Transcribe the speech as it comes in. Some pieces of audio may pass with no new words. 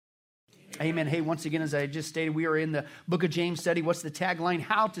Amen. Hey, once again, as I just stated, we are in the book of James study. What's the tagline?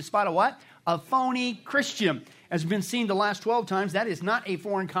 How to spot a what? A phony Christian. As we've been seeing the last 12 times, that is not a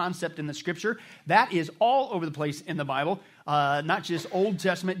foreign concept in the Scripture. That is all over the place in the Bible. Not just Old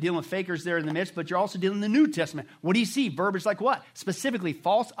Testament dealing with fakers there in the midst, but you're also dealing in the New Testament. What do you see? Verbiage like what? Specifically,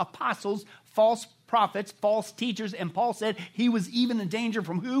 false apostles, false prophets, false teachers, and Paul said he was even in danger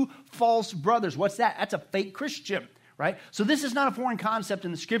from who? False brothers. What's that? That's a fake Christian. Right? So this is not a foreign concept in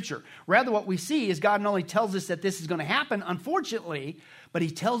the Scripture. Rather, what we see is God not only tells us that this is going to happen, unfortunately, but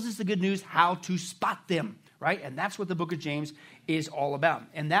he tells us the good news, how to spot them. Right? And that's what the book of James is all about.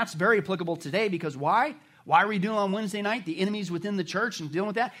 And that's very applicable today because why? Why are we doing it on Wednesday night? The enemies within the church and dealing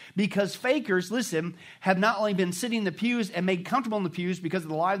with that? Because fakers, listen, have not only been sitting in the pews and made comfortable in the pews because of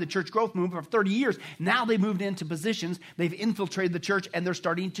the lie of the church growth movement for 30 years. Now they've moved into positions. They've infiltrated the church and they're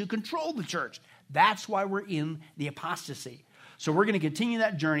starting to control the church. That's why we're in the apostasy. So we're going to continue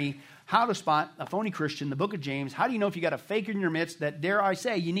that journey. How to spot a phony Christian, the book of James. How do you know if you got a faker in your midst that, dare I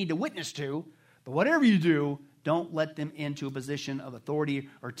say, you need to witness to? But whatever you do, don't let them into a position of authority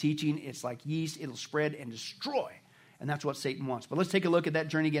or teaching. It's like yeast. It'll spread and destroy. And that's what Satan wants. But let's take a look at that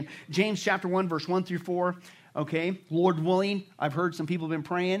journey again. James chapter 1, verse 1 through 4. Okay, Lord willing, I've heard some people have been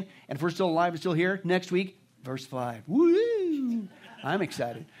praying. And if we're still alive and still here, next week, verse 5. Woo! I'm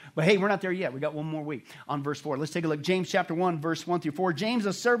excited. But hey, we're not there yet. We got one more week on verse 4. Let's take a look. James chapter 1, verse 1 through 4. James,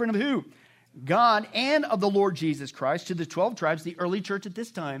 a servant of who? God and of the Lord Jesus Christ, to the 12 tribes, the early church at this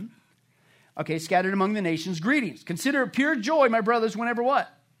time. Okay, scattered among the nations, greetings. Consider it pure joy, my brothers, whenever what?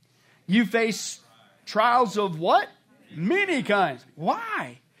 You face trials of what? Many kinds.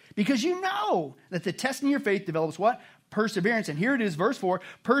 Why? Because you know that the testing of your faith develops what? Perseverance. And here it is, verse 4.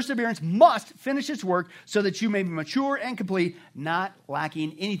 Perseverance must finish its work so that you may be mature and complete, not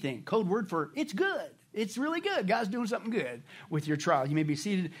lacking anything. Code word for it's good. It's really good. God's doing something good with your trial. You may be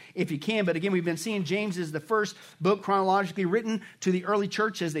seated if you can. But again, we've been seeing James is the first book chronologically written to the early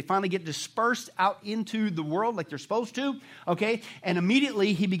church as they finally get dispersed out into the world like they're supposed to. Okay. And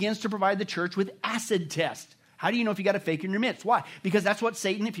immediately he begins to provide the church with acid tests. How do you know if you got a fake in your midst? Why? Because that's what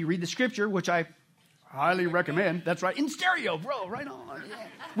Satan, if you read the scripture, which I highly recommend. That's right. In stereo, bro. Right on. Yeah.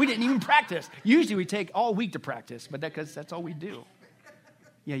 We didn't even practice. Usually we take all week to practice, but because that's all we do.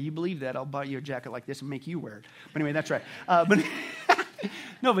 Yeah, you believe that? I'll buy you a jacket like this and make you wear it. But anyway, that's right. But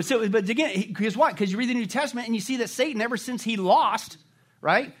again, because why? Because you read the New Testament and you see that Satan, ever since he lost,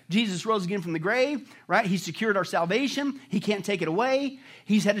 right? Jesus rose again from the grave, right? He secured our salvation. He can't take it away.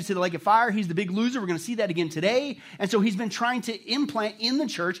 He's headed to the lake of fire. He's the big loser. We're going to see that again today. And so he's been trying to implant in the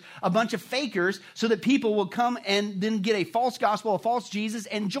church a bunch of fakers so that people will come and then get a false gospel, a false Jesus,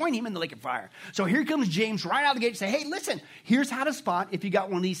 and join him in the lake of fire. So here comes James right out of the gate and say, hey, listen, here's how to spot if you got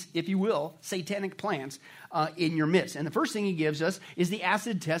one of these, if you will, satanic plants in your midst. And the first thing he gives us is the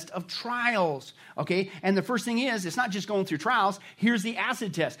acid test of trials, okay? And the first thing is, it's not just going through trials. Here's the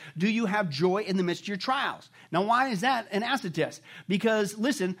acid test. Do you have joy in the midst of your trials? Now, why is that an acid test? Because,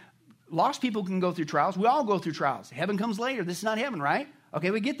 listen, lost people can go through trials. We all go through trials. Heaven comes later. This is not heaven, right?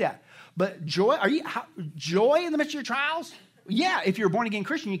 Okay, we get that. But joy, joy in the midst of your trials? Yeah, if you're a born-again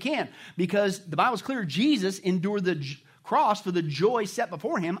Christian, you can. Because the Bible's clear, Jesus endured the cross for the joy set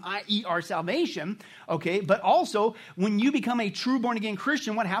before him, i.e. our salvation, okay? But also, when you become a true born-again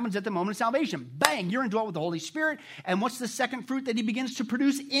Christian, what happens at the moment of salvation? Bang, you're indwelt with the Holy Spirit, and what's the second fruit that he begins to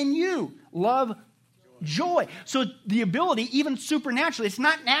produce in you? Love, joy. So the ability, even supernaturally, it's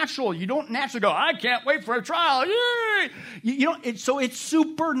not natural. You don't naturally go, I can't wait for a trial. Yay! So it's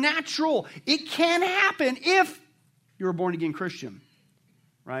supernatural. It can happen if you're a born-again Christian,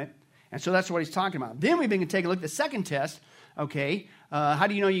 right? And so that's what he's talking about. Then we begin to take a look at the second test. Okay, how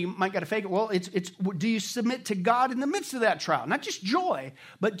do you know you might got to fake it? Well, it's do you submit to God in the midst of that trial? Not just joy,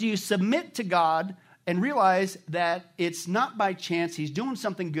 but do you submit to God and realize that it's not by chance. He's doing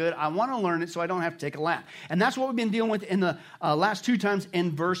something good. I want to learn it so I don't have to take a lap. And that's what we've been dealing with in the last two times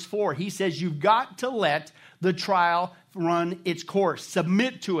in verse 4. He says you've got to let the trial run its course.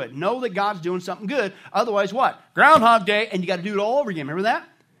 Submit to it. Know that God's doing something good. Otherwise what? Groundhog Day, and you got to do it all over again. Remember that?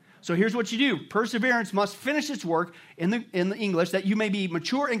 So here's what you do. Perseverance must finish its work in the English that you may be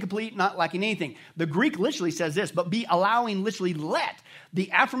mature and complete, not lacking anything. The Greek literally says this, but be allowing, literally let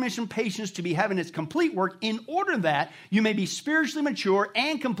the aforementioned patience to be having its complete work in order that you may be spiritually mature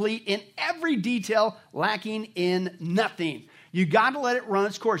and complete in every detail, lacking in nothing. You got to let it run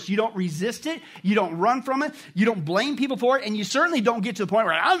its course. You don't resist it. You don't run from it. You don't blame people for it. And you certainly don't get to the point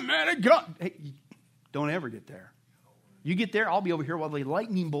where I'm mad at God. Hey, don't ever get there. You get there, I'll be over here while the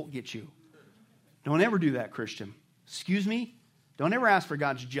lightning bolt gets you. Don't ever do that, Christian. Excuse me? Don't ever ask for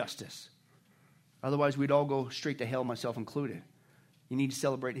God's justice. Otherwise, we'd all go straight to hell, myself included. You need to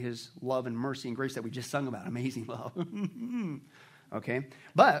celebrate his love and mercy and grace that we just sung about. Amazing love. Okay?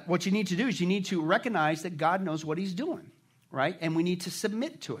 But what you need to do is you need to recognize that God knows what he's doing, right? And we need to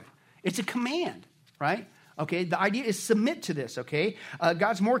submit to it. It's a command, right? Okay? The idea is submit to this, okay?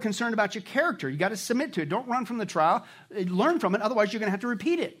 God's more concerned about your character. You got to submit to it. Don't run from the trial. Learn from it. Otherwise, you're going to have to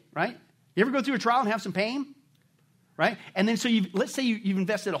repeat it, right? You ever go through a trial and have some pain? Right? And then let's say you've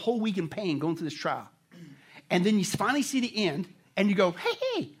invested a whole week in pain going through this trial. And then you finally see the end, and you go,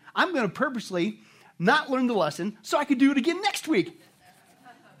 hey, I'm going to purposely not learn the lesson so I can do it again next week.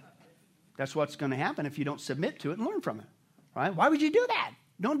 That's what's going to happen if you don't submit to it and learn from it. Right? Why would you do that?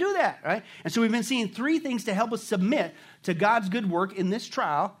 Don't do that, right? And so we've been seeing 3 things to help us submit to God's good work in this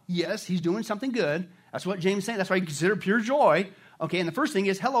trial. Yes, he's doing something good. That's what James is saying. That's why you consider pure joy. Okay, and the first thing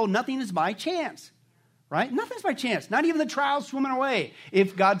is, hello, nothing is by chance. Right? Nothing's by chance. Not even the trials swimming away.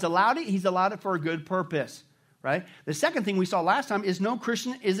 If God's allowed it, he's allowed it for a good purpose. Right? The second thing we saw last time is no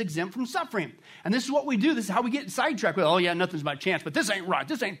Christian is exempt from suffering. And this is what we do. This is how we get sidetracked with, oh yeah, nothing's by chance, but this ain't right.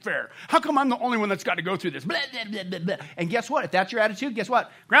 This ain't fair. How come I'm the only one that's got to go through this? Blah, blah, blah, blah. And guess what? If that's your attitude, guess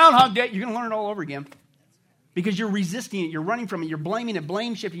what? Groundhog Day, you're going to learn it all over again. Because you're resisting it. You're running from it. You're blaming it,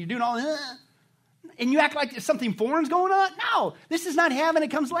 blame shifting. You're doing all that. And you act like something foreign's going on. No, this is not heaven.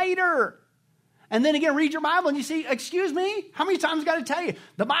 It comes later. And then again, read your Bible and you see, excuse me, how many times I got to tell you?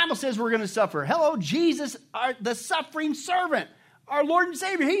 The Bible says we're going to suffer. Hello, Jesus, the suffering servant, our Lord and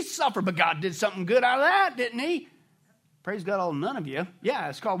Savior, he suffered, but God did something good out of that, didn't he? Praise God, all none of you. Yeah,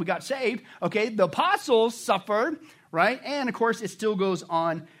 it's called we got saved. Okay, the apostles suffered, right? And of course, it still goes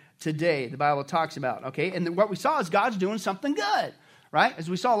on today. The Bible talks about, okay? And what we saw is God's doing something good, right? As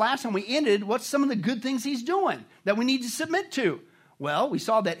we saw last time we ended, what's some of the good things he's doing that we need to submit to? Well, we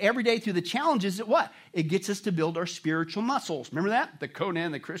saw that every day through the challenges, it gets us to build our spiritual muscles. Remember that? The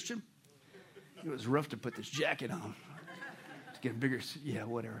Conan the Christian? It was rough to put this jacket on. To get bigger, yeah,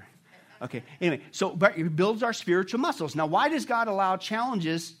 whatever. Okay, anyway, but it builds our spiritual muscles. Now, why does God allow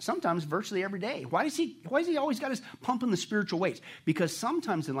challenges sometimes virtually every day? Why has he always got us pumping the spiritual weights? Because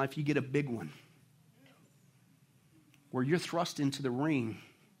sometimes in life you get a big one where you're thrust into the ring.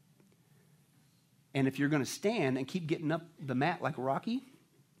 And if you're going to stand and keep getting up the mat like Rocky,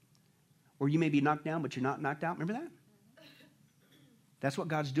 or you may be knocked down, but you're not knocked out. Remember that? That's what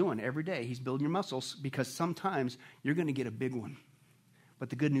God's doing every day. He's building your muscles because sometimes you're going to get a big one. But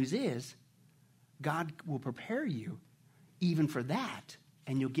the good news is God will prepare you even for that,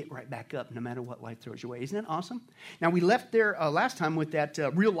 and you'll get right back up no matter what life throws your way. Isn't that awesome? Now, we left there last time with that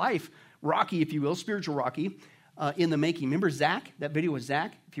real life Rocky, if you will, spiritual Rocky in the making. Remember Zach? That video with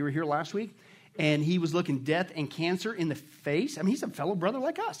Zach, if you were here last week? And he was looking death and cancer in the face. I mean, he's a fellow brother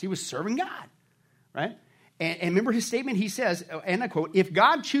like us. He was serving God, right? And remember his statement? He says, and I quote, if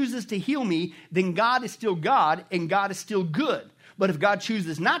God chooses to heal me, then God is still God and God is still good. But if God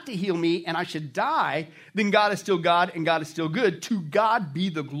chooses not to heal me and I should die, then God is still God and God is still good. To God be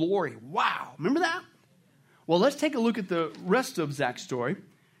the glory. Wow. Remember that? Well, let's take a look at the rest of Zach's story.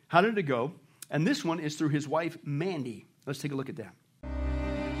 How did it go? And this one is through his wife, Mandy. Let's take a look at that.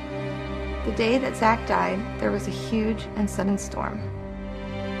 The day that Zach died, there was a huge and sudden storm.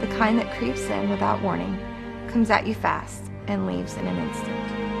 The kind that creeps in without warning, comes at you fast, and leaves in an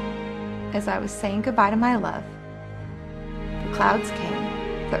instant. As I was saying goodbye to my love, the clouds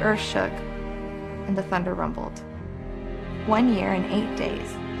came, the earth shook, and the thunder rumbled. 1 year and 8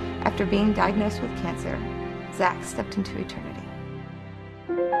 days after being diagnosed with cancer, Zach stepped into eternity.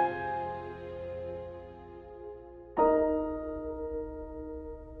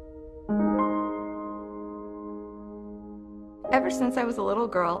 Ever since I was a little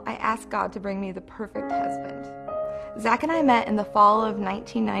girl, I asked God to bring me the perfect husband. Zach and I met in the fall of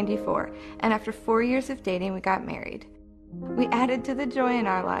 1994, and after 4 years of dating, we got married. We added to the joy in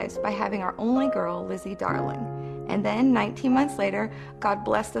our lives by having our only girl, Lizzie Darling. And then, 19 months later, God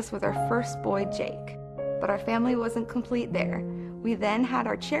blessed us with our first boy, Jake. But our family wasn't complete there. We then had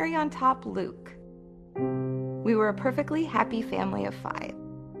our cherry on top, Luke. We were a perfectly happy family of 5.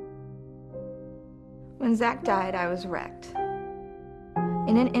 When Zach died, I was wrecked.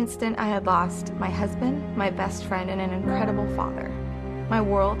 In an instant, I had lost my husband, my best friend, and an incredible father. My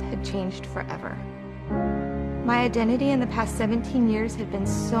world had changed forever. My identity in the past 17 years had been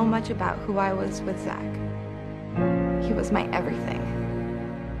so much about who I was with Zach. He was my everything.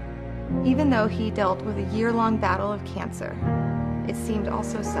 Even though he dealt with a year-long battle of cancer, it seemed all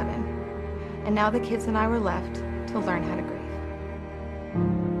so sudden. And now the kids and I were left to learn how to grieve.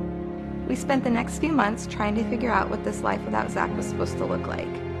 We spent the next few months trying to figure out what this life without Zach was supposed to look like.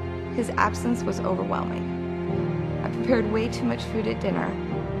 His absence was overwhelming. I prepared way too much food at dinner,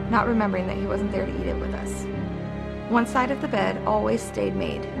 not remembering that he wasn't there to eat it with us. One side of the bed always stayed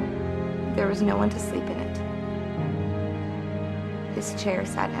made. There was no one to sleep in it. His chair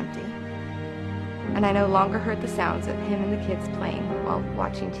sat empty, and I no longer heard the sounds of him and the kids playing while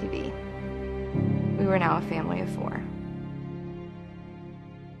watching TV. We were now a family of 4.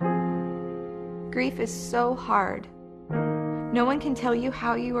 Grief is so hard. No one can tell you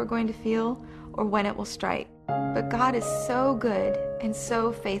how you are going to feel or when it will strike. But God is so good and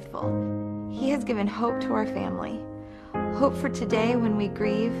so faithful. He has given hope to our family. Hope for today when we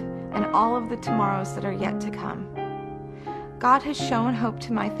grieve and all of the tomorrows that are yet to come. God has shown hope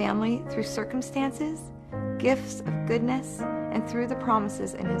to my family through circumstances, gifts of goodness, and through the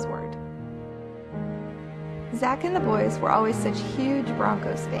promises in His Word. Zach and the boys were always such huge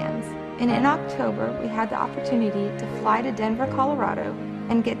Broncos fans, and in October we had the opportunity to fly to Denver, Colorado,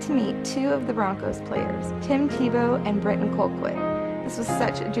 and get to meet 2 of the Broncos players, Tim Tebow and Britton Colquitt. This was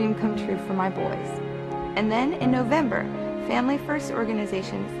such a dream come true for my boys. And then in November, Family First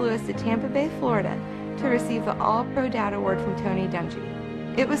Organization flew us to Tampa Bay, Florida, to receive the All-Pro Dad Award from Tony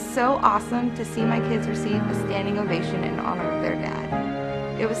Dungy. It was so awesome to see my kids receive a standing ovation in honor of their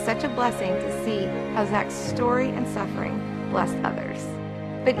dad. It was such a blessing to see how Zach's story and suffering blessed others.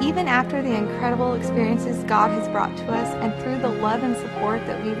 But even after the incredible experiences God has brought to us and through the love and support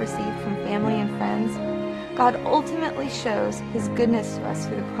that we received from family and friends, God ultimately shows His goodness to us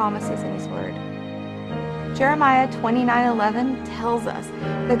through the promises in His Word. Jeremiah 29:11 tells us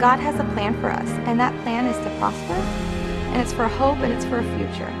that God has a plan for us, and that plan is to prosper, and it's for hope, and it's for a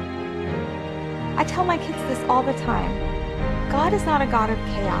future. I tell my kids this all the time. God is not a God of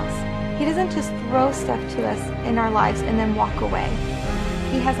chaos. He doesn't just throw stuff to us in our lives and then walk away.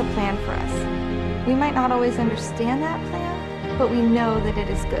 He has a plan for us. We might not always understand that plan, but we know that it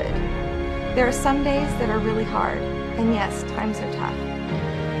is good. There are some days that are really hard, and yes, times are tough.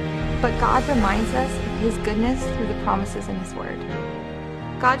 But God reminds us of His goodness through the promises in His Word.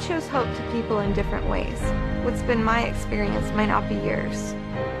 God shows hope to people in different ways. What's been my experience might not be yours.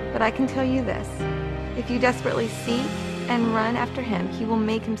 But I can tell you this: if you desperately seek and run after Him, He will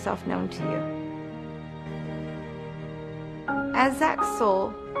make Himself known to you. As Zach's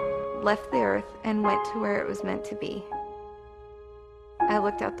soul left the earth and went to where it was meant to be, I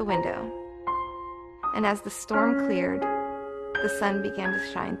looked out the window, and as the storm cleared, the sun began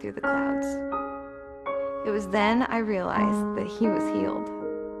to shine through the clouds. It was then I realized that he was healed.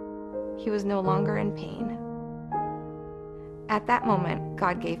 He was no longer in pain. At that moment,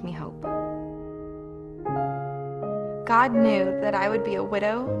 God gave me hope. God knew that I would be a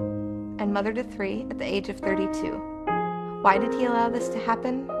widow and mother to 3 at the age of 32. Why did He allow this to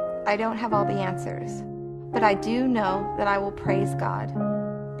happen? I don't have all the answers, but I do know that I will praise God,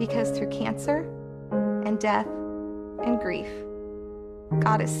 because through cancer and death and grief,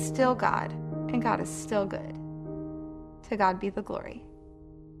 God is still God, and God is still good. To God be the glory.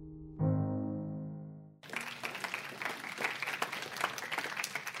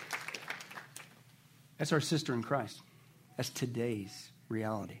 That's our sister in Christ. That's today's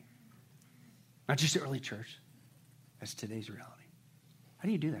reality. Not just the early church. That's today's reality. How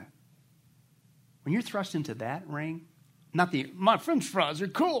do you do that? When you're thrust into that ring, not the, my French fries are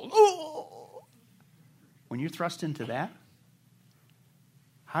cool. Ooh. When you're thrust into that,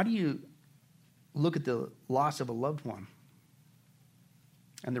 how do you look at the loss of a loved one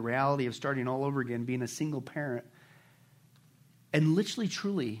and the reality of starting all over again, being a single parent, and literally,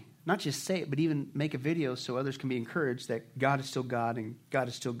 truly, not just say it, but even make a video so others can be encouraged that God is still God and God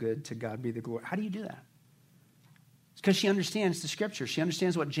is still good, to God be the glory. How do you do that? It's because she understands the Scripture. She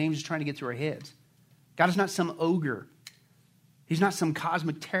understands what James is trying to get through her heads. God is not some ogre. He's not some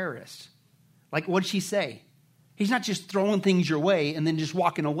cosmic terrorist. Like, what did she say? He's not just throwing things your way and then just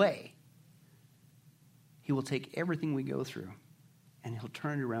walking away. He will take everything we go through and He'll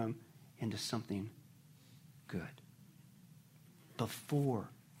turn it around into something good before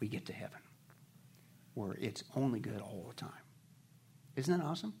we get to heaven, where it's only good all the time. Isn't that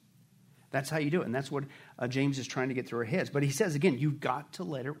awesome? That's how you do it. And that's what James is trying to get through our heads. But he says, again, you've got to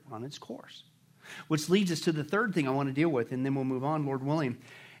let it run its course. Which leads us to the third thing I want to deal with, and then we'll move on, Lord willing.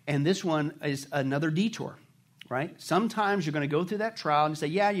 And this one is another detour, right? Sometimes you're going to go through that trial and say,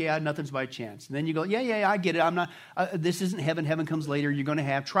 yeah, nothing's by chance. And then you go, yeah, I get it. I'm not. This isn't heaven. Heaven comes later. You're going to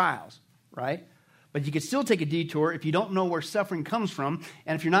have trials, right? But you can still take a detour if you don't know where suffering comes from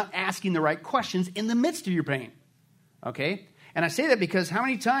and if you're not asking the right questions in the midst of your pain, okay? And I say that because how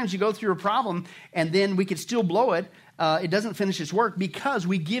many times you go through a problem and then we could still blow it, it doesn't finish its work because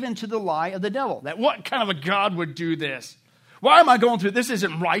we give into the lie of the devil. That what kind of a God would do this? Why am I going through this? This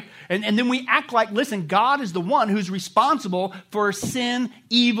isn't right. And then we act like, listen, God is the one who's responsible for sin,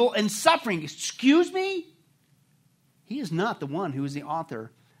 evil, and suffering. Excuse me? He is not the one who is the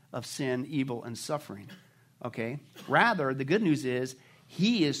author of sin, evil, and suffering. Okay? Rather, the good news is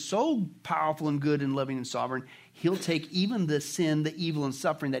he is so powerful and good and loving and sovereign, he'll take even the sin, the evil, and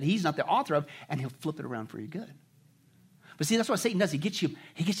suffering that he's not the author of, and he'll flip it around for your good. But see, that's what Satan does. He gets you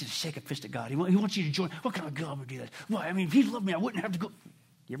to shake a fist at God. He wants you to join. What kind of God would do that? Well, I mean, if he loved me, I wouldn't have to go.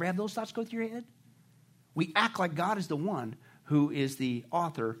 You ever have those thoughts go through your head? We act like God is the one who is the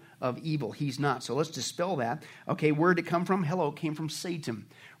author of evil. He's not. So let's dispel that. Okay, where did it come from? Hello, it came from Satan,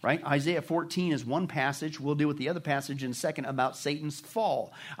 right? Isaiah 14 is one passage. We'll deal with the other passage in a second about Satan's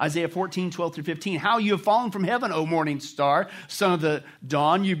fall. Isaiah 14, 12 through 15. How you have fallen from heaven, O morning star, son of the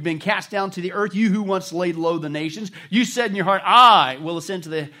dawn. You've been cast down to the earth, you who once laid low the nations. You said in your heart, I will ascend to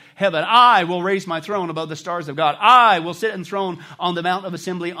the heaven. I will raise my throne above the stars of God. I will sit enthroned on the mount of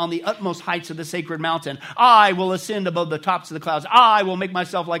assembly on the utmost heights of the sacred mountain. I will ascend above the tops of the clouds. I will make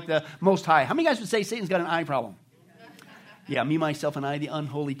myself like the Most High. How many guys would say Satan's got an eye problem? Yeah, me, myself, and I, the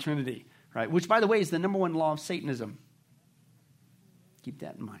unholy trinity, right? Which, by the way, is the number one law of Satanism. Keep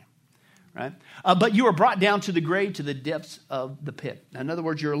that in mind, right? But you are brought down to the grave, to the depths of the pit. Now, in other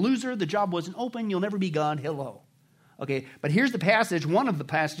words, you're a loser. The job wasn't open. You'll never be God. Hello. Okay, but here's the passage, one of the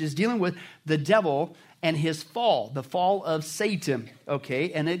passages dealing with the devil and his fall, the fall of Satan,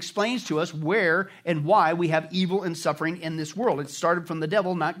 okay? And it explains to us where and why we have evil and suffering in this world. It started from the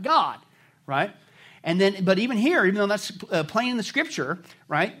devil, not God, right? And then, but even here, even though that's plain in the scripture,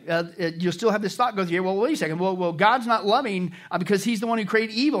 right, you'll still have this thought go through here, well, wait a second, well, God's not loving because he's the one who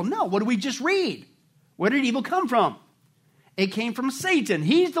created evil. No, what do we just read? Where did evil come from? It came from Satan.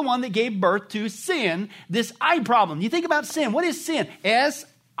 He's the one that gave birth to sin, this eye problem. You think about sin. What is sin? S-I-N.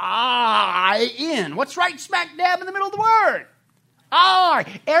 What's right smack dab in the middle of the word? I.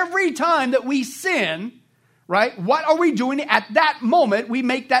 Every time that we sin, right, what are we doing at that moment? We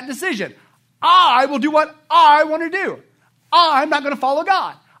make that decision. I will do what I want to do. I'm not going to follow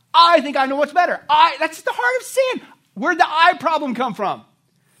God. I think I know what's better. That's the heart of sin. Where'd the I problem come from?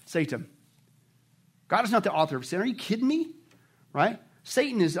 Satan. God is not the author of sin. Are you kidding me? Right?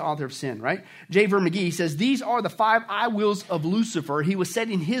 Satan is the author of sin, right? J. Vernon McGee says, these are the 5 I wills of Lucifer. He was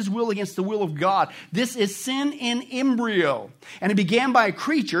setting his will against the will of God. This is sin in embryo. And it began by a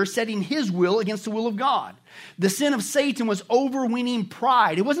creature setting his will against the will of God. The sin of Satan was overweening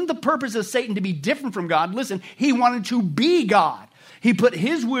pride. It wasn't the purpose of Satan to be different from God. Listen, he wanted to be God. He put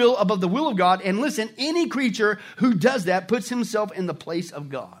his will above the will of God. And listen, any creature who does that puts himself in the place of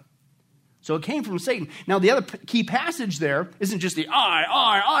God. So it came from Satan. Now, the other key passage there isn't just the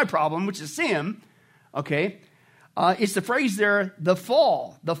I problem, which is sin, okay? It's the phrase there, the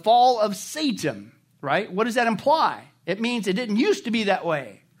fall of Satan, right? What does that imply? It means it didn't used to be that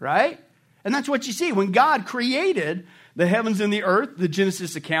way, right? And that's what you see. When God created the heavens and the earth, the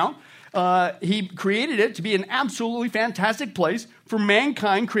Genesis account, he created it to be an absolutely fantastic place for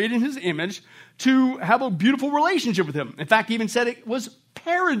mankind created in his image to have a beautiful relationship with him. In fact, he even said it was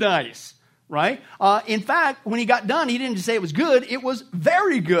paradise. Right? In fact, when he got done, he didn't just say it was good, it was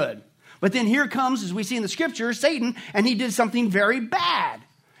very good. But then here comes, as we see in the scripture, Satan, and he did something very bad.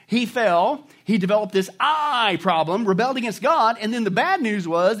 He fell, he developed this I problem, rebelled against God, and then the bad news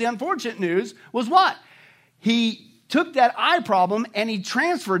was, the unfortunate news was what? He took that I problem and he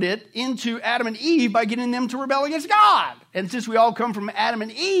transferred it into Adam and Eve by getting them to rebel against God. And since we all come from Adam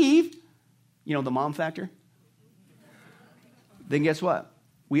and Eve, you know the mom factor? Then guess what?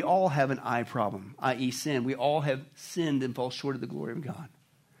 We all have an I problem, i.e. sin. We all have sinned and fall short of the glory of God.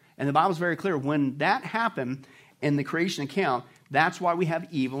 And the Bible's very clear. When that happened in the creation account, that's why we have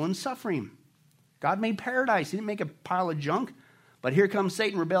evil and suffering. God made paradise. He didn't make a pile of junk. But here comes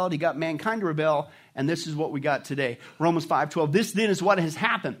Satan rebelled. He got mankind to rebel. And this is what we got today. Romans 5:12. This then is what has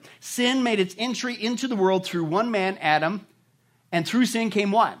happened. Sin made its entry into the world through one man, Adam. And through sin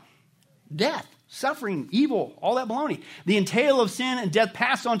came what? Death. Suffering, evil, all that baloney. The entail of sin and death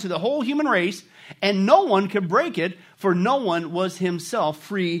passed on to the whole human race, and no one could break it, for no one was himself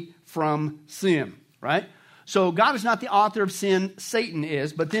free from sin, right? So God is not the author of sin, Satan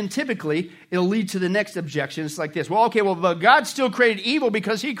is, but then typically it'll lead to the next objection. It's like this, but God still created evil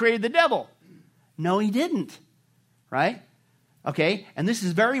because he created the devil. No, he didn't, right? Okay, and this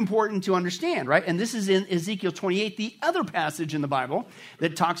is very important to understand, right? And this is in Ezekiel 28, the other passage in the Bible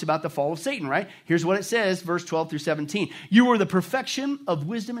that talks about the fall of Satan, right? Here's what it says, verse 12 through 17. You were the perfection of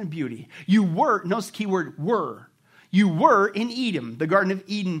wisdom and beauty. You were, notice the key word, were. You were in Eden, the Garden of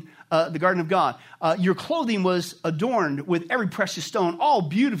Eden, the garden of God. Your clothing was adorned with every precious stone, all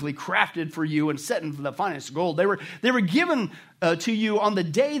beautifully crafted for you and set in the finest gold. They were given to you on the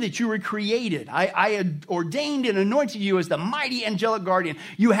day that you were created. I had ordained and anointed you as the mighty angelic guardian.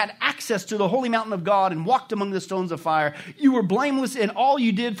 You had access to the holy mountain of God and walked among the stones of fire. You were blameless in all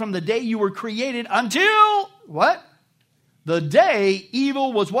you did from the day you were created until, what? The day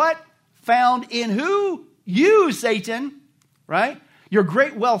evil was what? Found in who? You, Satan, right? Your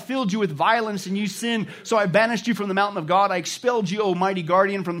great wealth filled you with violence, and you sinned. So I banished you from the mountain of God. I expelled you, O mighty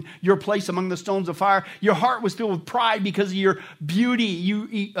guardian, from your place among the stones of fire. Your heart was filled with pride because of your beauty.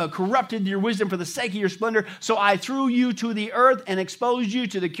 You corrupted your wisdom for the sake of your splendor. So I threw you to the earth and exposed you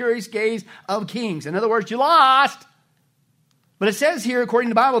to the curious gaze of kings. In other words, you lost. But it says here, according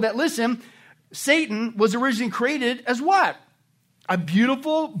to the Bible, that, listen, Satan was originally created as what? A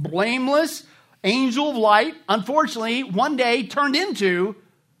beautiful, blameless angel of light. Unfortunately, one day turned into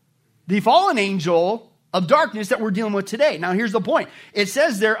the fallen angel of darkness that we're dealing with today. Now, here's the point. It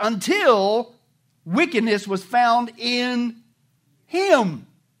says there, until wickedness was found in him.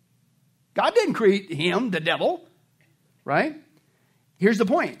 God didn't create him, the devil, right? Here's the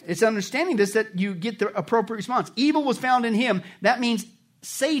point. It's understanding this that you get the appropriate response. Evil was found in him. That means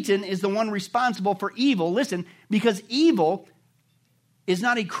Satan is the one responsible for evil. Listen, because evil is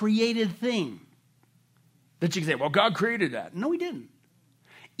not a created thing that you can say, well, God created that. No, he didn't.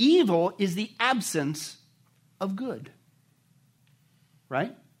 Evil is the absence of good.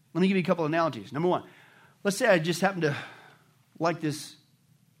 Right? Let me give you a couple of analogies. Number one, let's say I just happen to like this,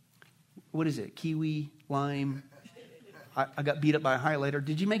 what is it, kiwi, lime. I got beat up by a highlighter.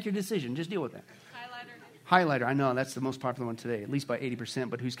 Did you make your decision? Just deal with that. Highlighter, I know, that's the most popular one today, at least by 80%,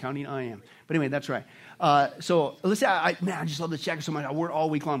 but who's counting? I am. But anyway, that's right. So let's say, I just love this jacket so much. I wore it all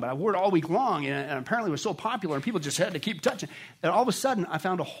week long, but I wore it all week long, and apparently it was so popular, and people just had to keep touching. And all of a sudden, I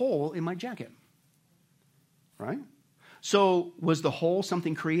found a hole in my jacket. Right? So was the hole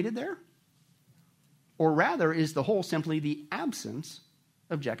something created there? Or rather, is the hole simply the absence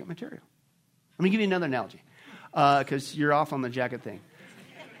of jacket material? Let me give you another analogy, because you're off on the jacket thing.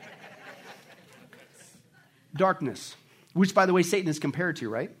 Darkness, which, by the way, Satan is compared to,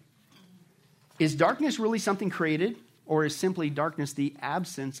 right? Is darkness really something created, or is simply darkness the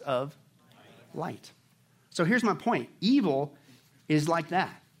absence of light? So here's my point. Evil is like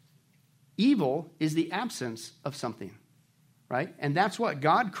that. Evil is the absence of something, right? And that's what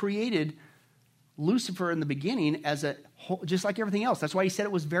God created Lucifer in the beginning as a whole, just like everything else. That's why he said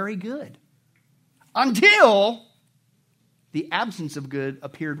it was very good. Until the absence of good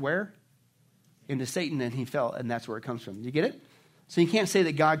appeared where? Into Satan, and he fell, and that's where it comes from. Do you get it? So you can't say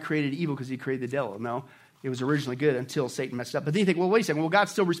that God created evil because he created the devil. No, it was originally good until Satan messed up. But then you think, well, wait a second. Well,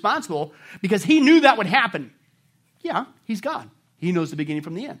 God's still responsible because he knew that would happen. Yeah, he's God. He knows the beginning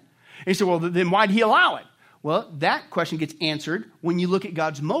from the end. And you say, well, then why did he allow it? Well, that question gets answered when you look at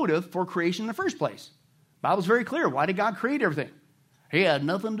God's motive for creation in the first place. The Bible's very clear. Why did God create everything? He had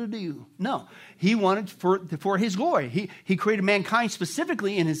nothing to do. No, he wanted for his glory. He created mankind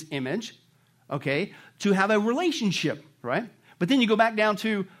specifically in his image, okay, to have a relationship, right? But then you go back down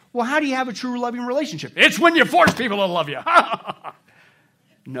to, well, how do you have a true loving relationship? It's when you force people to love you.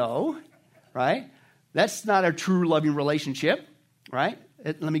 No, right? That's not a true loving relationship, right?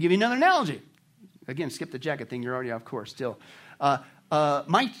 Let me give you another analogy. Again, skip the jacket thing. You're already off course still.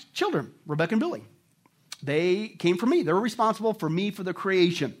 My children, Rebecca and Billy, they came from me. They were responsible for me for the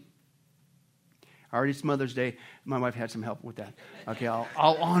creation. Already it's Mother's Day. My wife had some help with that. Okay, I'll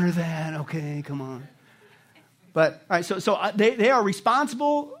honor that. Okay, come on. But, all right, so they are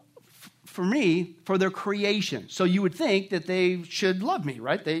responsible for me for their creation. So you would think that they should love me,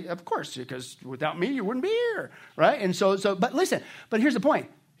 right? They, of course, because without me, you wouldn't be here, right? And so, but listen, but here's the point.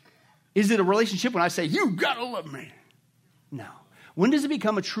 Is it a relationship when I say, you gotta love me? No. When does it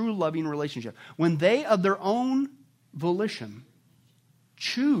become a true loving relationship? When they, of their own volition,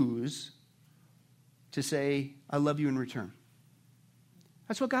 choose to say, I love you in return.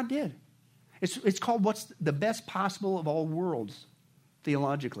 That's what God did. It's called what's the best possible of all worlds,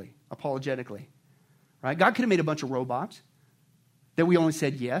 theologically, apologetically. Right? God could have made a bunch of robots that we only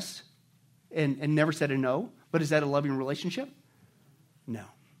said yes and never said a no. But is that a loving relationship? No.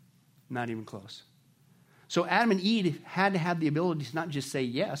 Not even close. So Adam and Eve had to have the ability to not just say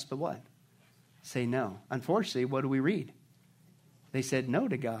yes, but what? Say no. Unfortunately, what do we read? They said no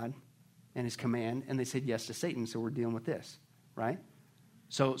to God and his command, and they said yes to Satan, so we're dealing with this, right?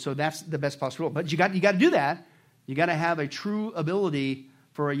 So that's the best possible. But you got to do that. You got to have a true ability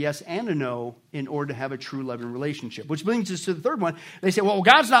for a yes and a no in order to have a true loving relationship. Which brings us to the third one. They say, well,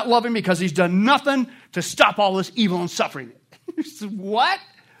 God's not loving because he's done nothing to stop all this evil and suffering. What?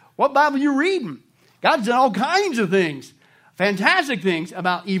 What Bible are you reading? God's done all kinds of things, fantastic things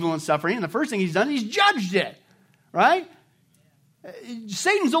about evil and suffering. And the first thing he's done, he's judged it, right?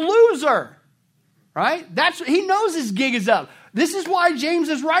 Satan's a loser, right? He knows his gig is up. This is why James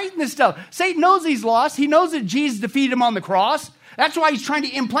is writing this stuff. Satan knows he's lost. He knows that Jesus defeated him on the cross. That's why he's trying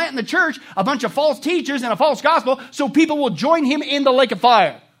to implant in the church a bunch of false teachers and a false gospel so people will join him in the lake of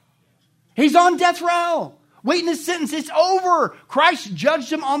fire. He's on death row, waiting his sentence. It's over. Christ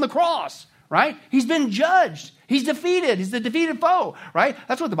judged him on the cross, right? He's been judged. He's defeated. He's the defeated foe, right?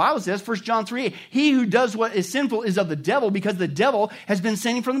 That's what the Bible says, 1 John 3:8. He who does what is sinful is of the devil, because the devil has been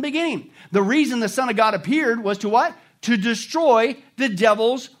sinning from the beginning. The reason the Son of God appeared was to what? To destroy the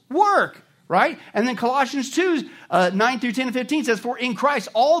devil's work. Right? And then Colossians 2, 9 through 10 and 15 says, for in Christ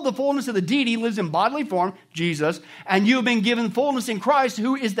all the fullness of the deity lives in bodily form, Jesus, and you have been given fullness in Christ,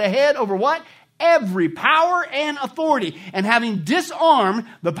 who is the head over what? Every power and authority. And having disarmed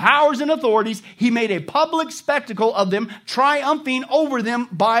the powers and authorities, he made a public spectacle of them, triumphing over them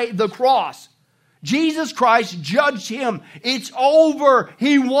by the cross. Jesus Christ judged him. It's over.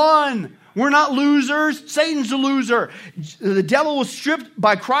 He won. We're not losers. Satan's a loser. The devil was stripped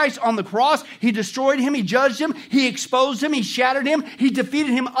by Christ on the cross. He destroyed him. He judged him. He exposed him. He shattered him. He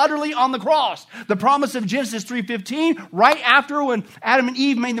defeated him utterly on the cross. The promise of Genesis 3:15, right after when Adam and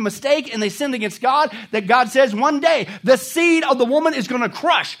Eve made the mistake and they sinned against God, that God says one day the seed of the woman is going to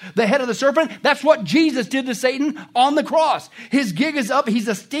crush the head of the serpent. That's what Jesus did to Satan on the cross. His gig is up. He's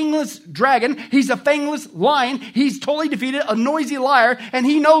a stingless dragon. He's a fangless lion. He's totally defeated, a noisy liar, and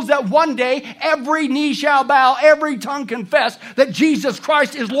he knows that one day every knee shall bow, every tongue confess that Jesus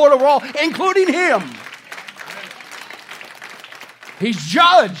Christ is Lord over all, including him. He's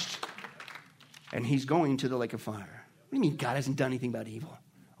judged. And he's going to the lake of fire. What do you mean God hasn't done anything about evil?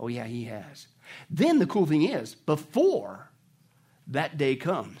 Oh yeah, he has. Then the cool thing is, before that day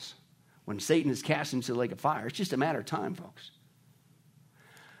comes, when Satan is cast into the lake of fire, it's just a matter of time, folks.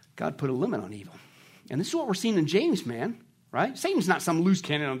 God put a limit on evil. And this is what we're seeing in James, man. Right? Satan's not some loose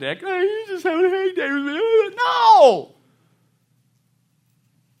cannon on deck. Oh, he's just having a heyday with me. No!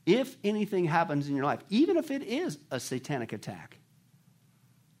 If anything happens in your life, even if it is a satanic attack,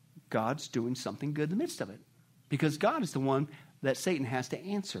 God's doing something good in the midst of it. Because God is the one that Satan has to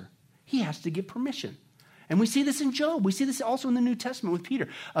answer. He has to give permission. And we see this in Job. We see this also in the New Testament with Peter.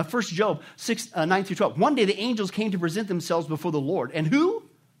 1 Job 6, 9 through 12. One day the angels came to present themselves before the Lord. And who?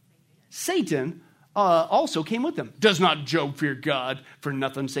 Satan also came with them. Does not Job fear God? For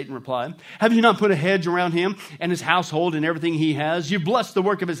nothing, Satan replied. Have you not put a hedge around him and his household and everything he has? You bless the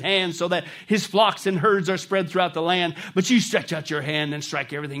work of his hands so that his flocks and herds are spread throughout the land. But you stretch out your hand and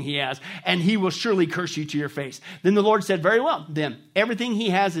strike everything he has, and he will surely curse you to your face. Then the Lord said, very well, then everything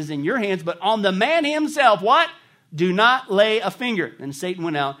he has is in your hands, but on the man himself, what? Do not lay a finger. And Satan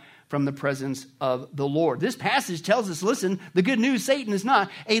went out from the presence of the Lord. This passage tells us, listen, the good news, Satan is not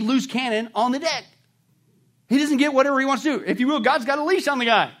a loose cannon on the deck. He doesn't get whatever he wants to do. If you will, God's got a leash on the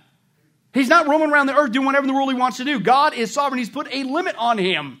guy. He's not roaming around the earth doing whatever in the world he wants to do. God is sovereign. He's put a limit on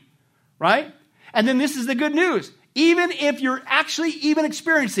him, right? And then this is the good news. Even if you're actually even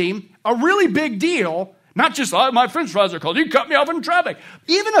experiencing a really big deal, not just, oh, my french fries are cold, you cut me off in traffic.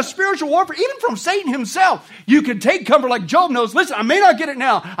 Even a spiritual warfare, even from Satan himself, you can take comfort like Job knows. Listen, I may not get it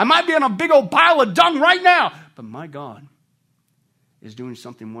now. I might be on a big old pile of dung right now. But my God is doing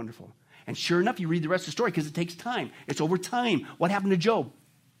something wonderful. And sure enough, you read the rest of the story because it takes time. It's over time. What happened to Job?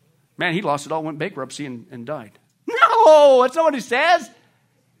 Man, he lost it all, went bankruptcy and died. No, that's not what it says.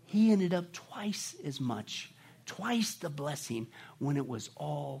 He ended up twice as much, twice the blessing when it was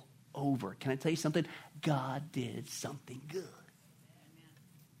all over. Can I tell you something? God did something good.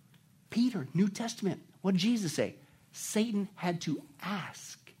 Peter, New Testament. What did Jesus say? Satan had to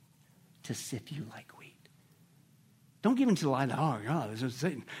ask to sift you like wheat. Don't give him to the lie that, oh, God, this is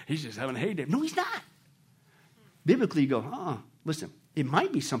Satan. He's just having a heyday. No, he's not. Biblically, you go, listen, it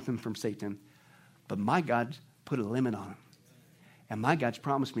might be something from Satan, but my God put a limit on him. And my God's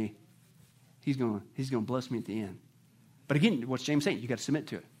promised me he's going to bless me at the end. But again, what's James saying? You got to submit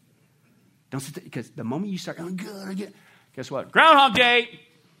to it. Don't sit there, because the moment you start, oh, good, guess what? Groundhog Day.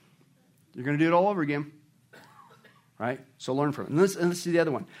 You're going to do it all over again. Right? So learn from it. And let's see the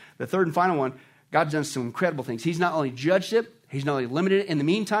other one. The third and final one. God's done some incredible things. He's not only judged it, he's not only limited it. In the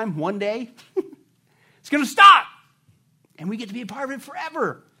meantime, one day, it's going to stop. And we get to be a part of it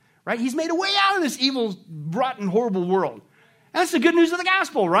forever. Right? He's made a way out of this evil, rotten, horrible world. And that's the good news of the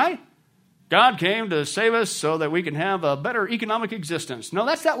gospel, right? God came to save us so that we can have a better economic existence. No,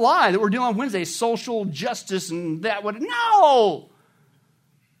 that's that lie that we're doing on Wednesday, social justice and that. No!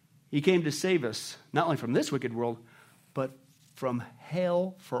 He came to save us, not only from this wicked world, but from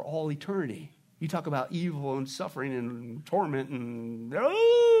hell for all eternity. You talk about evil and suffering and torment and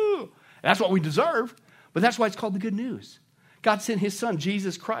that's what we deserve. But that's why it's called the good news. God sent his son,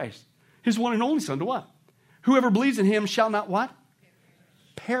 Jesus Christ, his one and only son, to what? Whoever believes in him shall not what?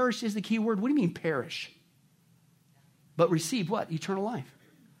 Perish is the key word. What do you mean perish? But receive what? Eternal life.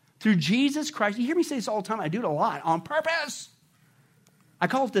 Through Jesus Christ. You hear me say this all the time. I do it a lot on purpose. I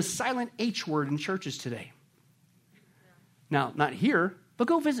call it the silent H word in churches today. Now, not here, but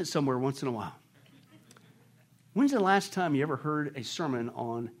go visit somewhere once in a while. When's the last time you ever heard a sermon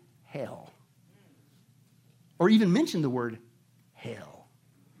on hell? Or even mentioned the word hell?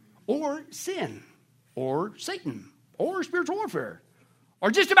 Or sin? Or Satan? Or spiritual warfare? Or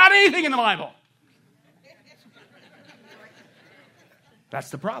just about anything in the Bible? That's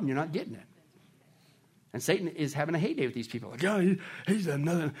the problem. You're not getting it. And Satan is having a heyday with these people. Like, yeah, he's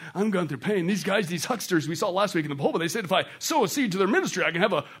another. I'm going through pain. These guys, these hucksters we saw last week in the pulpit, they said if I sow a seed to their ministry, I can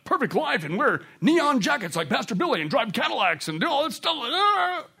have a perfect life and wear neon jackets like Pastor Billy and drive Cadillacs and do all that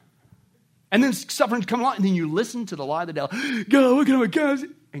stuff. And then suffering's come along, and then you listen to the lie of the devil. God, look at my guys.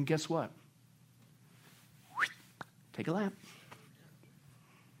 And guess what? Take a lap.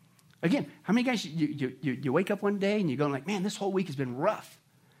 Again, how many guys, you wake up one day and you're going like, man, this whole week has been rough.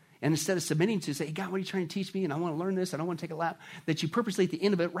 And instead of submitting to say, hey, God, what are you trying to teach me? And I want to learn this, and I want to take a lap. That you purposely at the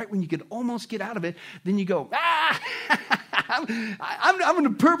end of it, right when you could almost get out of it, then you go, I'm going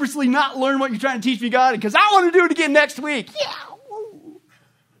to purposely not learn what you're trying to teach me, God, because I want to do it again next week. Yeah.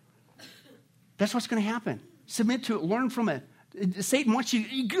 That's what's going to happen. Submit to it. Learn from it. Satan wants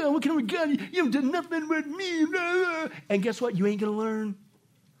you, God, what can we God? You haven't done nothing with me. And guess what? You ain't going to learn.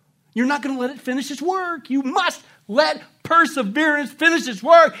 You're not going to let it finish its work. You must let perseverance finish its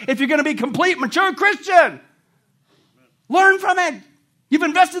work if you're going to be complete, mature Christian. Learn from it. You've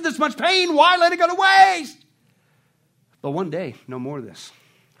invested this much pain. Why let it go to waste? But one day, no more of this.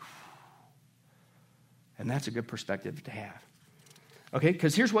 And that's a good perspective to have. Okay,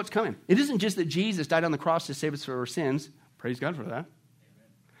 because here's what's coming. It isn't just that Jesus died on the cross to save us from our sins. Praise God for that.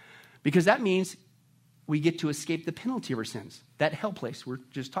 Because that means we get to escape the penalty of our sins. That hell place we're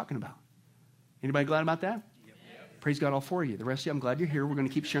just talking about. Anybody glad about that? Yep. Praise God, all four of you. The rest of you, I'm glad you're here. We're going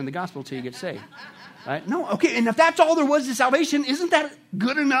to keep sharing the gospel until you get saved. All right? No, okay, and if that's all there was to salvation, isn't that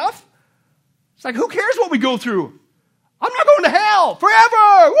good enough? It's like, who cares what we go through? I'm not going to hell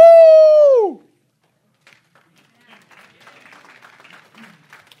forever. Woo!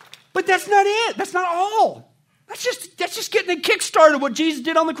 But that's not it. That's not all. That's just getting a kickstart of what Jesus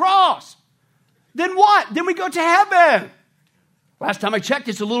did on the cross. Then what? Then we go to heaven. Last time I checked,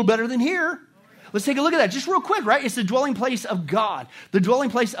 it's a little better than here. Let's take a look at that just real quick, right? It's the dwelling place of God, the dwelling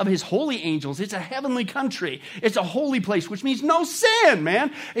place of his holy angels. It's a heavenly country. It's a holy place, which means no sin,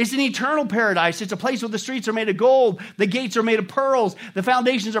 man. It's an eternal paradise. It's a place where the streets are made of gold. The gates are made of pearls. The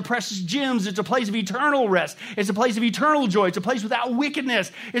foundations are precious gems. It's a place of eternal rest. It's a place of eternal joy. It's a place without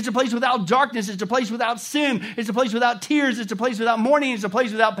wickedness. It's a place without darkness. It's a place without sin. It's a place without tears. It's a place without mourning. It's a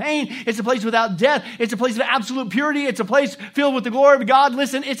place without pain. It's a place without death. It's a place of absolute purity. It's a place filled with the glory of God.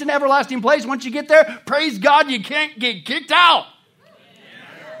 Listen, it's an everlasting place. Once you get there, praise God, you can't get kicked out.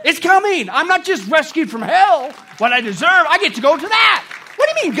 It's coming. I'm not just rescued from hell, what I deserve. I get to go to that. What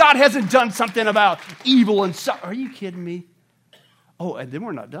do you mean God hasn't done something about evil and suffering? Are you kidding me? Oh, and then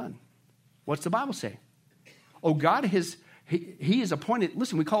we're not done. What's the Bible say? Oh, God has, he has appointed,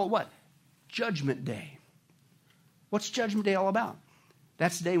 listen, we call it what? Judgment Day. What's Judgment Day all about?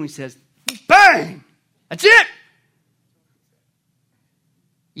 That's the day when he says, bang! That's it!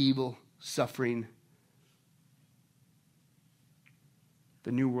 Evil, suffering,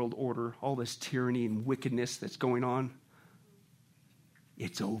 the New World Order, all this tyranny and wickedness that's going on,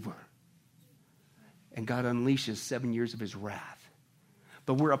 it's over. And God unleashes 7 years of his wrath.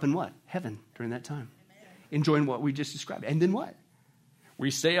 But we're up in what? Heaven during that time. Amen. Enjoying what we just described. And then what?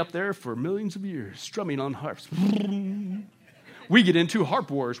 We stay up there for millions of years, strumming on harps. We get into harp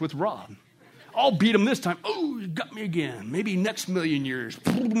wars with Rob. I'll beat him this time. Oh, you got me again. Maybe next million years.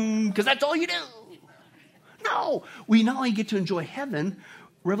 Because that's all you do. No, we not only get to enjoy heaven,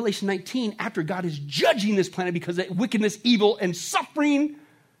 Revelation 19, after God is judging this planet because of wickedness, evil, and suffering,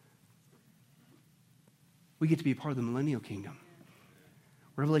 we get to be a part of the millennial kingdom.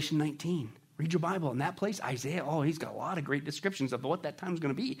 Revelation 19. Read your Bible. In that place, Isaiah, he's got a lot of great descriptions of what that time is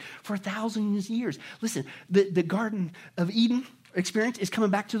going to be for 1,000 years. Listen, the Garden of Eden, experience is coming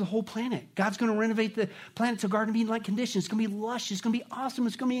back to the whole planet. God's going to renovate the planet to Garden of Eden-like conditions. It's going to be lush. It's going to be awesome.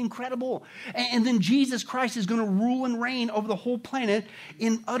 It's going to be incredible. And then Jesus Christ is going to rule and reign over the whole planet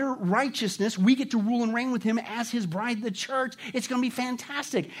in utter righteousness. We get to rule and reign with him as his bride, the church. It's going to be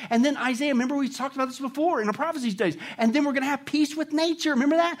fantastic. And then Isaiah, remember we talked about this before in the prophecy days. And then we're going to have peace with nature.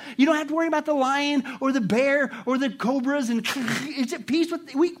 Remember that? You don't have to worry about the lion or the bear or the cobras. And it's at peace with,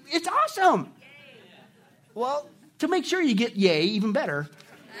 it's awesome. Well, to make sure you get yay, even better,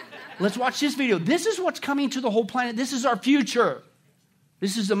 let's watch this video. This is what's coming to the whole planet. This is our future.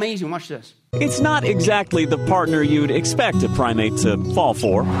 This is amazing. Watch this. It's not exactly the partner you'd expect a primate to fall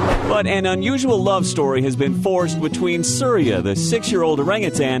for, but an unusual love story has been forged between Surya, the 6-year-old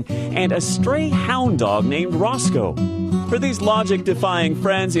orangutan, and a stray hound dog named Roscoe. For these logic-defying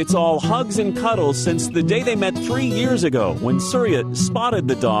friends, it's all hugs and cuddles since the day they met 3 years ago when Surya spotted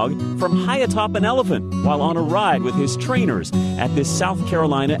the dog from high atop an elephant while on a ride with his trainers at this South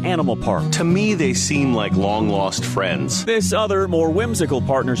Carolina animal park. To me, they seem like long-lost friends. This other, more whimsical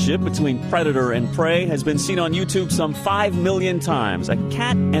partnership between predator and prey has been seen on YouTube some 5 million times. A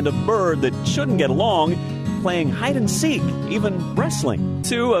cat and a bird that shouldn't get along, playing hide and seek, even wrestling.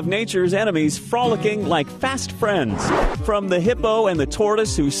 Two of nature's enemies frolicking like fast friends. From the hippo and the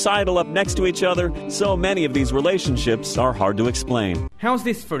tortoise who sidle up next to each other, so many of these relationships are hard to explain. How's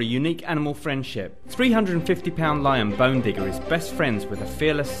this for a unique animal friendship? 350-pound lion Bone Digger is best friends with a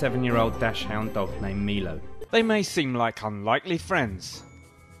fearless 7-year-old dachshund dog named Milo. They may seem like unlikely friends,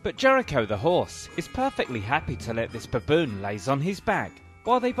 but Jericho the horse is perfectly happy to let this baboon laze on his back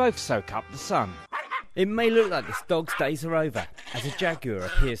while they both soak up the sun. It may look like this dog's days are over, as a jaguar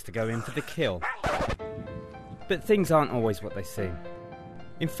appears to go in for the kill. But things aren't always what they seem.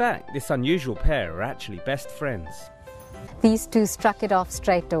 In fact, this unusual pair are actually best friends. These two struck it off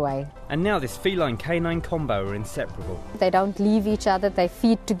straight away. And now this feline-canine combo are inseparable. They don't leave each other, they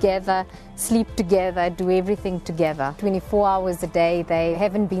feed together, sleep together, do everything together. 24 hours a day, they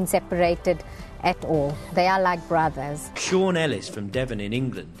haven't been separated at all. They are like brothers. Sean Ellis from Devon in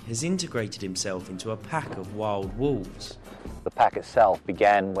England has integrated himself into a pack of wild wolves. The pack itself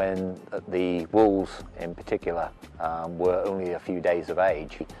began when the wolves in particular were only a few days of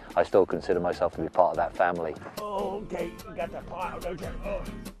age. I still consider myself to be part of that family. Okay, you got the pile, don't you? Oh.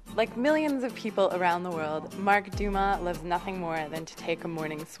 Like millions of people around the world, Mark Dumas loves nothing more than to take a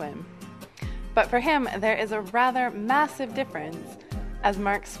morning swim. But for him, there is a rather massive difference as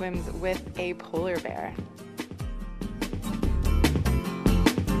Mark swims with a polar bear.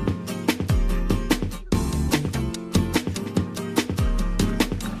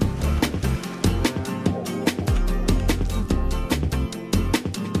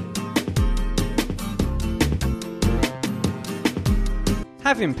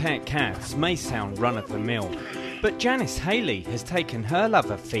 Having pet cats may sound run-of-the-mill, but Janice Haley has taken her love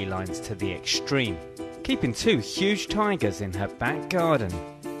of felines to the extreme, keeping 2 huge tigers in her back garden.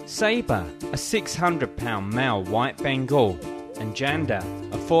 Sabre, a 600-pound male white Bengal, and Janda,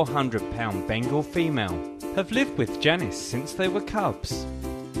 a 400-pound Bengal female, have lived with Janice since they were cubs.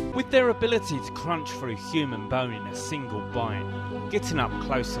 With their ability to crunch through human bone in a single bite, getting up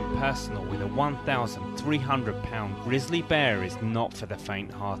close and personal with a 1,300-pound grizzly bear is not for the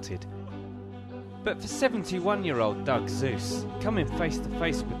faint-hearted. But for 71-year-old Doug Zeus, coming face to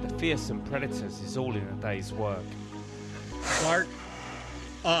face with the fearsome predators is all in a day's work. Start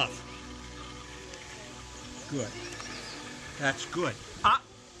off. Good. That's good. Up.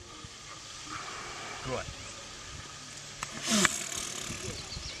 Good.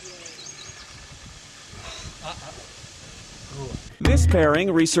 This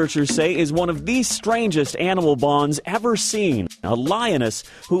pairing, researchers say, is one of the strangest animal bonds ever seen. A lioness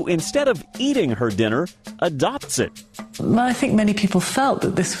who, instead of eating her dinner, adopts it. Well, I think many people felt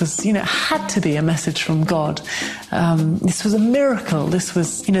that this was, had to be a message from God. This was a miracle. This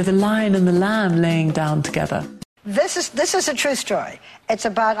was, the lion and the lamb laying down together. This is a true story. It's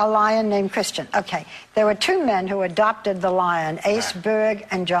about a lion named Christian. Okay, there were 2 men who adopted the lion, Ace Berg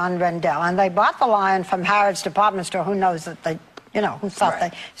and John Rendell, and they bought the lion from Harrods department store. Who knows that they, who thought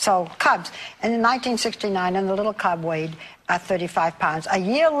they sold cubs. And in 1969, and the little cub weighed 35 pounds. A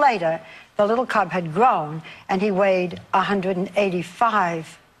year later, the little cub had grown, and he weighed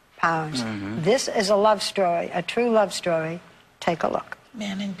 185 pounds. Mm-hmm. This is a love story, a true love story. Take a look.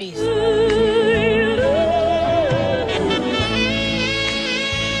 Man and beast.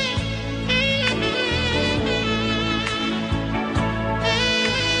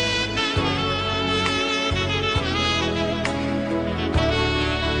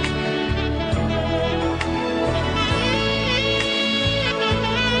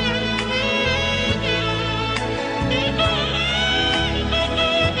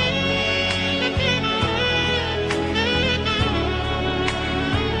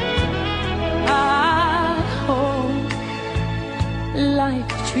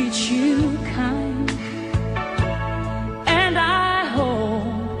 life treats you kind, and I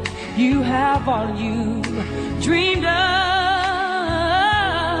hope you have all you dreamed of,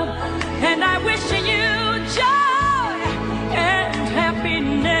 and I wish you joy and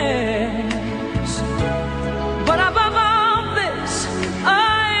happiness, but above all this,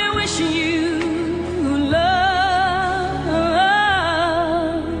 I wish you love.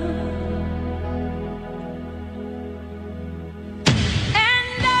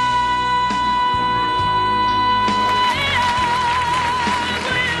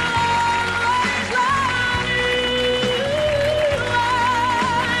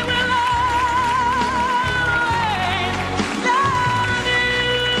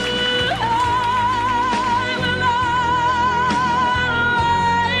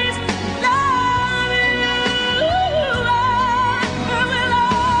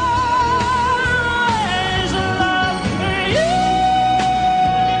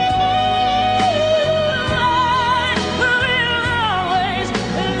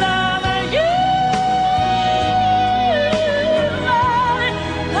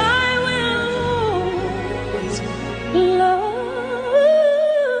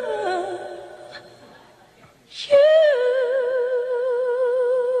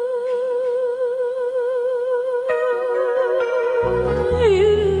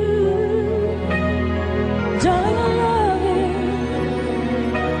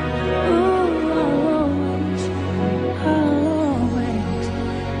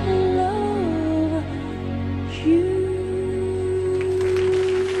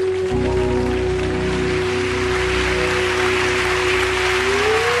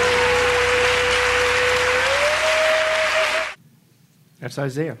 That's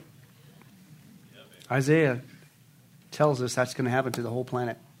Isaiah. Isaiah tells us that's going to happen to the whole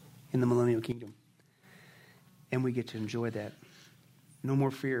planet in the millennial kingdom. And we get to enjoy that. No more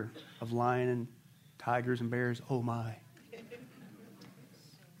fear of lion and tigers and bears. Oh my.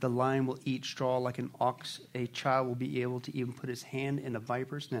 The lion will eat straw like an ox. A child will be able to even put his hand in a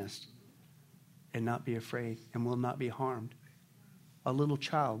viper's nest and not be afraid and will not be harmed. A little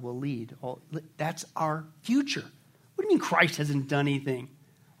child will lead. That's our future. What do you mean Christ hasn't done anything?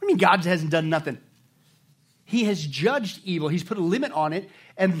 What do you mean God hasn't done nothing? He has judged evil. He's put a limit on it.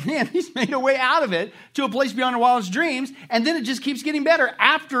 And then he's made a way out of it to a place beyond our wildest dreams. And then it just keeps getting better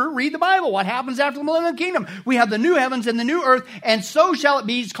read the Bible. What happens after the millennial kingdom? We have the new heavens and the new earth. And so shall it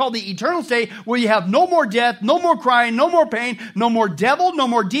be. It's called the eternal state where you have no more death, no more crying, no more pain, no more devil, no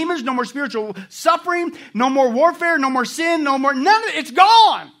more demons, no more spiritual suffering, no more warfare, no more sin, none of it. It's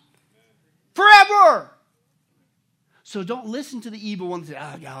gone. Forever. So don't listen to the evil ones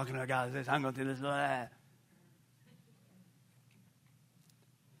that say, how can I do this? I'm going to do this. Blah.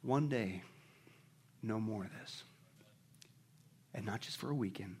 One day, no more of this. And not just for a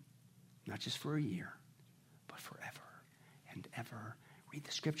weekend, not just for a year, but forever and ever. Read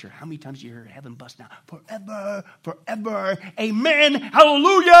the scripture. How many times do you hear heaven bust out? Forever, forever. Amen.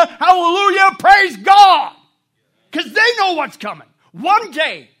 Hallelujah. Hallelujah. Praise God. Because they know what's coming. One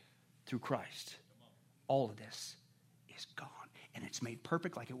day, through Christ, all of this. And it's made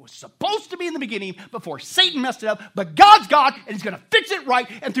perfect like it was supposed to be in the beginning before Satan messed it up. But God's God, and he's going to fix it right.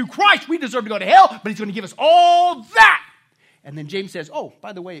 And through Christ, we deserve to go to hell, but he's going to give us all that. And then James says, oh,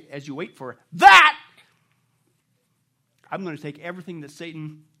 by the way, as you wait for that, I'm going to take everything that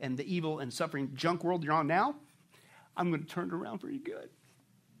Satan and the evil and suffering junk world you're on now, I'm going to turn it around for you good.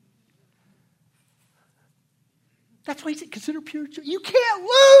 That's why he said, consider pure joy. You can't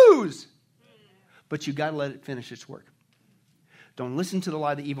lose. But you got to let it finish its work. Don't listen to the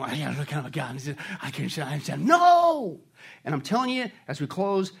lie of the evil. I got to kind of God. I can't understand. No! And I'm telling you, as we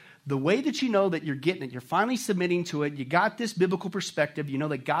close, the way that you know that you're getting it, you're finally submitting to it, you got this biblical perspective, you know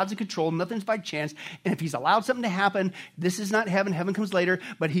that God's in control, nothing's by chance, and if he's allowed something to happen, this is not heaven, heaven comes later,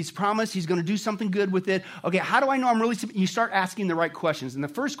 but he's promised he's going to do something good with it. Okay, how do I know I'm really submitting? You start asking the right questions. And the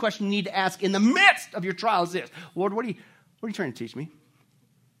first question you need to ask in the midst of your trial is this: Lord, what are you trying to teach me?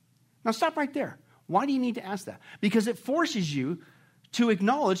 Now stop right there. Why do you need to ask that? Because it forces you to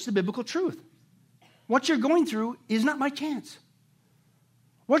acknowledge the biblical truth. What you're going through is not by chance.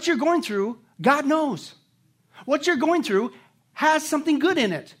 What you're going through, God knows. What you're going through has something good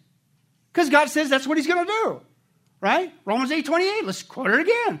in it. Because God says that's what he's going to do. Right? Romans 8:28, let's quote it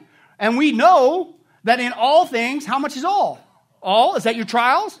again. And we know that in all things, how much is all? All? Is that your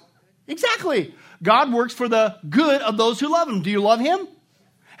trials? Exactly. God works for the good of those who love him. Do you love him?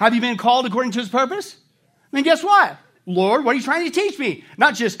 Have you been called according to his purpose? Then guess what? Lord, what are you trying to teach me?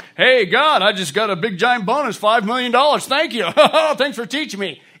 Not just, hey, God, I just got a big giant bonus, $5 million. Thank you. Thanks for teaching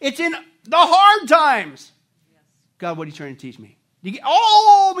me. It's in the hard times. God, what are you trying to teach me?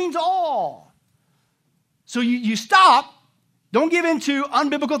 All means all. So you stop. Don't give in to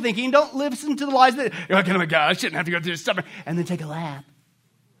unbiblical thinking. Don't listen to the lies that, oh my God, I shouldn't have to go through this stuff. And then take a lap.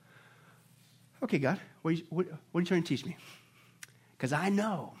 Okay, God, what are you trying to teach me? Because I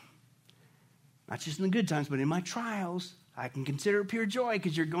know, not just in the good times, but in my trials, I can consider it pure joy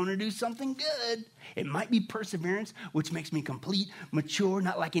because you're going to do something good. It might be perseverance, which makes me complete, mature,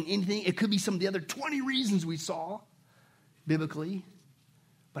 not lacking anything. It could be some of the other 20 reasons we saw biblically,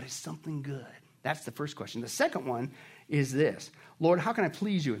 but it's something good. That's the first question. The second one is this. Lord, how can I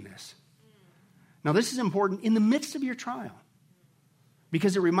please you in this? Now, this is important in the midst of your trial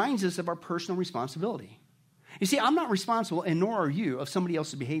because it reminds us of our personal responsibility. You see, I'm not responsible, and nor are you, of somebody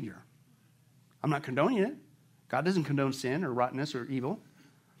else's behavior. I'm not condoning it. God doesn't condone sin or rottenness or evil,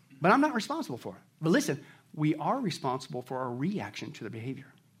 but I'm not responsible for it. But listen, we are responsible for our reaction to the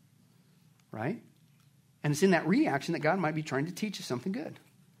behavior, right? And it's in that reaction that God might be trying to teach us something good.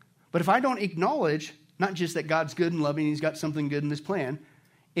 But if I don't acknowledge, not just that God's good and loving, he's got something good in this plan,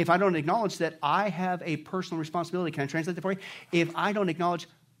 if I don't acknowledge that I have a personal responsibility, can I translate that for you? If I don't acknowledge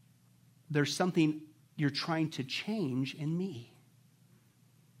there's something you're trying to change in me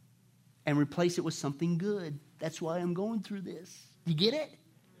and replace it with something good, that's why I'm going through this. You get it?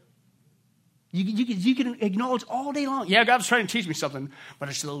 You can acknowledge all day long. Yeah, God's trying to teach me something, but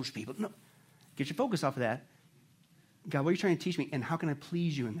it's those people. No, get your focus off of that. God, what are you trying to teach me, and how can I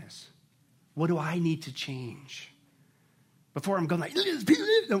please you in this? What do I need to change? Before I'm going like,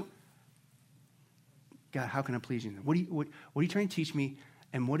 no. God, how can I please you in this? What are you trying to teach me,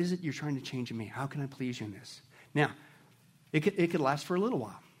 and what is it you're trying to change in me? How can I please you in this? Now, it could last for a little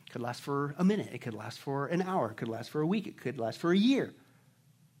while. It could last for a minute. It could last for an hour. It could last for a week. It could last for a year.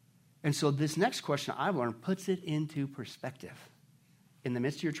 And so this next question I've learned puts it into perspective in the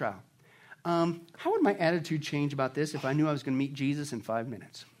midst of your trial. How would my attitude change about this if I knew I was going to meet Jesus in 5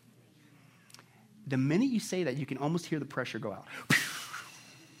 minutes? The minute you say that, you can almost hear the pressure go out.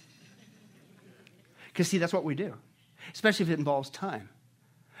 Because, see, that's what we do, especially if it involves time.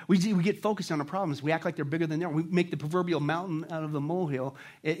 We get focused on our problems. We act like they're bigger than they are. We make the proverbial mountain out of the molehill,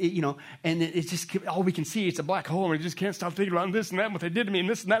 and it's just all we can see. It's a black hole, and we just can't stop thinking about this and that, and what they did to me, and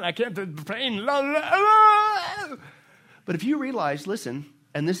this and that, and I can't, the pain. But if you realize, listen,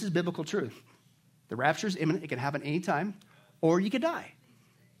 and this is biblical truth, the rapture is imminent. It can happen anytime, or you could die,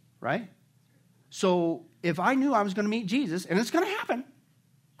 right? So if I knew I was going to meet Jesus, and it's going to happen,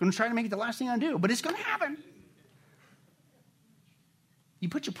 I'm going to try to make it the last thing I do, but it's going to happen. You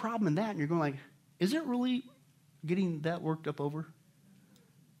put your problem in that, and you're going like, is it really getting that worked up over?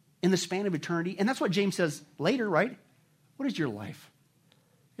 In the span of eternity? And that's what James says later, right? What is your life?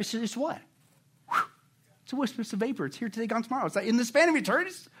 It's what? Whew. It's a whisper, it's a vapor. It's here today, gone tomorrow. It's like in the span of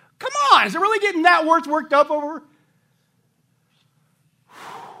eternity? Come on, is it really getting that worked up over?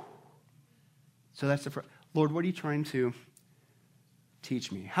 So that's the Lord, what are you trying to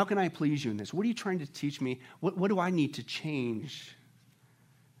teach me? How can I please you in this? What are you trying to teach me? What do I need to change?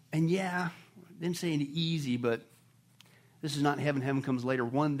 And yeah, I didn't say any easy, but this is not heaven. Heaven comes later.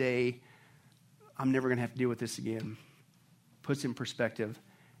 One day, I'm never going to have to deal with this again. Puts in perspective.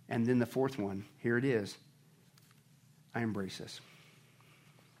 And then the fourth one, here it is. I embrace this.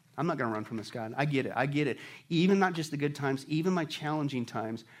 I'm not going to run from this, God. I get it. Even not just the good times, even my challenging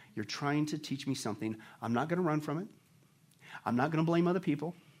times, you're trying to teach me something. I'm not going to run from it. I'm not going to blame other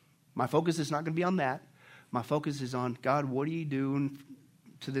people. My focus is not going to be on that. My focus is on, God, what are you doing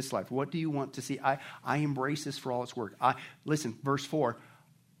to this life? What do you want to see? I embrace this for all its work. Listen, verse 4,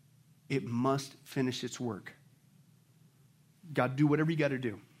 it must finish its work. God, do whatever you got to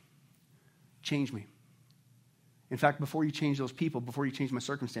do. Change me. In fact, before you change those people, before you change my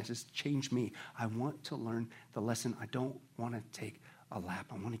circumstances, change me. I want to learn the lesson. I don't want to take a lap.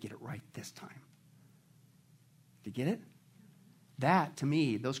 I want to get it right this time. Do you get it? That, to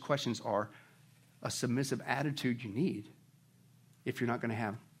me, those questions are a submissive attitude you need if you're not going to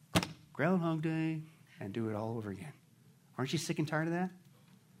have Groundhog Day and do it all over again. Aren't you sick and tired of that?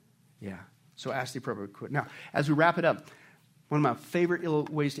 Yeah. So ask the appropriate question. Now, as we wrap it up, one of my favorite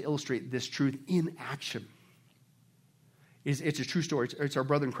ways to illustrate this truth in action is it's a true story. It's our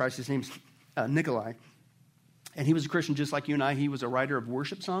brother in Christ. His name's Nikolai. And he was a Christian just like you and I. He was a writer of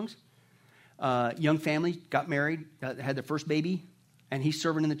worship songs. Young family, got married, had their first baby, and he's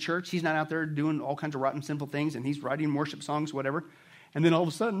serving in the church. He's not out there doing all kinds of rotten, sinful things, and he's writing worship songs, whatever. And then all of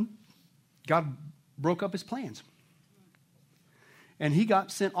a sudden, God broke up his plans. And he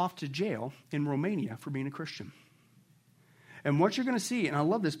got sent off to jail in Romania for being a Christian. And what you're going to see, and I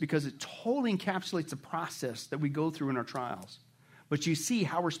love this because it totally encapsulates the process that we go through in our trials. But you see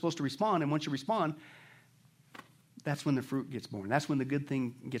how we're supposed to respond, and once you respond, that's when the fruit gets born. That's when the good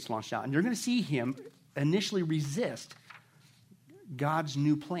thing gets launched out. And you're going to see him initially resist God's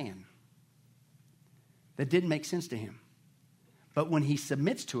new plan that didn't make sense to him. But when he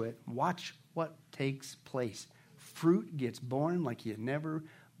submits to it, watch what takes place. Fruit gets born like you never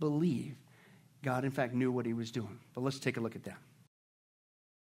believed. God, in fact, knew what he was doing. But let's take a look at that.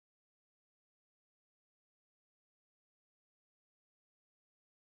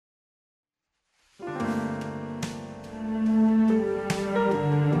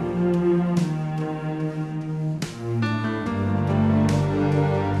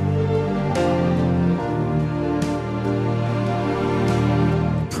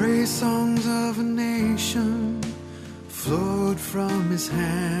 Praise songs of a nation flowed from his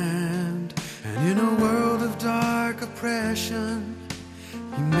hand, and in a world of dark oppression,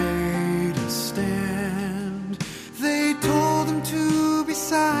 he made a stand. They told him to be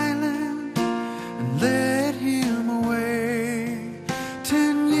silent and led him away.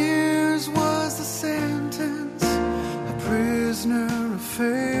 10 years was the sentence, a prisoner of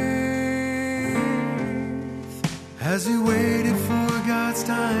faith. As he waited for God's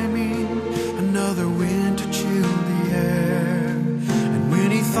timing, another winter chilled the air. And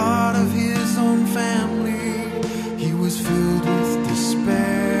when he thought of his own family, he was filled with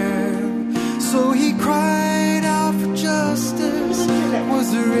despair. So he cried out for justice.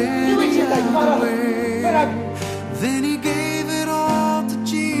 Was there any other way? Then he gave it all to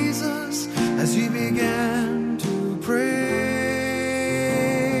Jesus as he began to pray.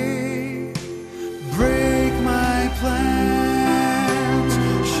 Break my plans,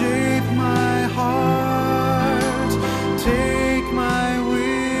 shape my heart, take my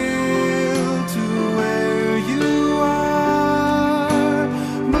will to where you are.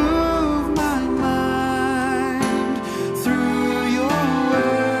 Move my mind through your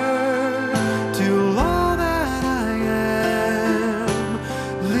word till all that I am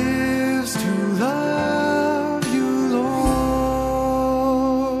lives to love you, Lord.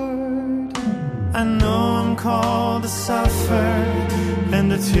 I know I'm called to suffer and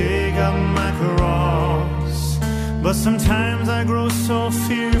to take up my cross, but sometimes I grow so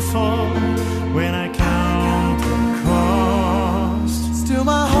fearful when I count the cost. Still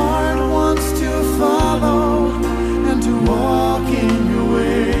my heart wants to follow and to walk in your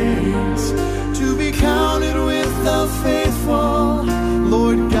ways, to be counted with the faithful.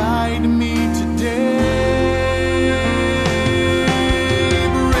 Lord, guide me today.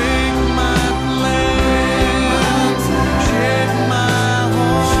 Break my plans, shape my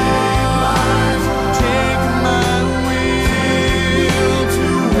heart, take my will to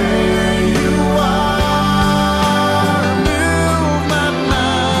where you are. Move my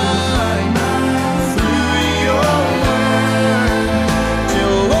mind through your word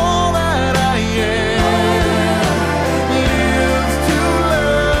till all that I am lives to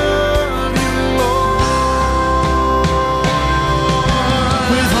love you, Lord.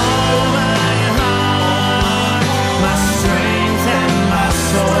 With all my heart, my strength and my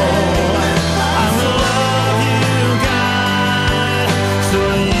soul, I will love you, God. So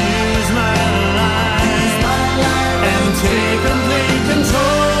use my life and take complete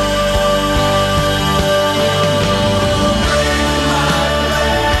control. Break my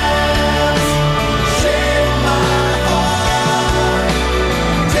plans, shape my heart,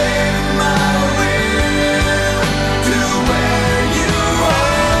 take my will to where you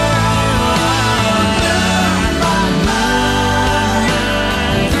are. Move my mind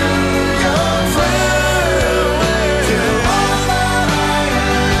through your word till all that I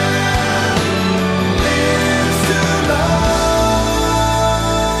am lives to love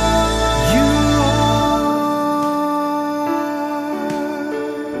you,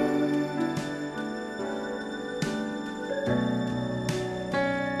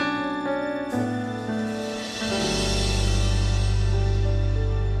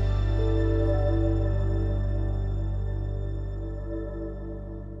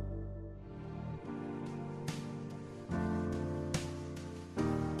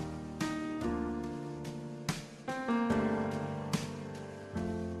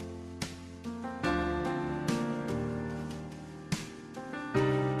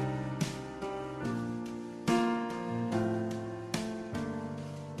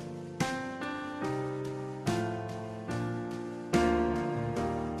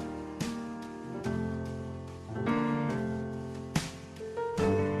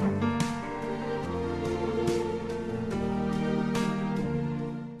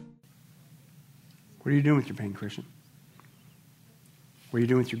 What are you doing with your pain, Christian? What are you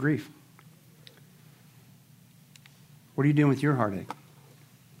doing with your grief? What are you doing with your heartache?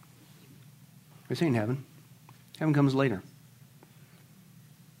 This ain't heaven. Heaven comes later.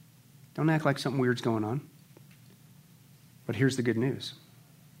 Don't act like something weird's going on. But here's the good news.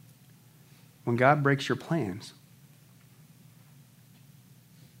 When God breaks your plans,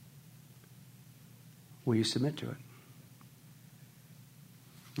 will you submit to it?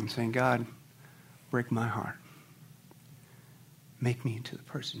 I'm saying, God, break my heart. Make me into the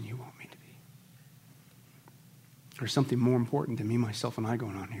person you want me to be. There's something more important than me, myself, and I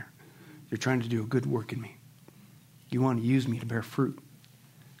going on here. You're trying to do a good work in me. You want to use me to bear fruit.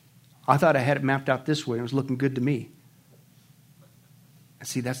 I thought I had it mapped out this way. It was looking good to me. And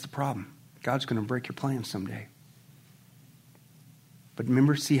see, that's the problem. God's going to break your plans someday. But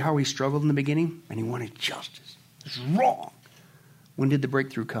remember, see how he struggled in the beginning? And he wanted justice. It's wrong. When did the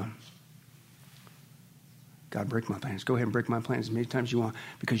breakthrough come? God, break my plans. Go ahead and break my plans as many times as you want,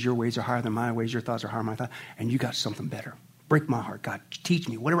 because your ways are higher than my ways, your thoughts are higher than my thoughts, and you got something better. Break my heart, God. Teach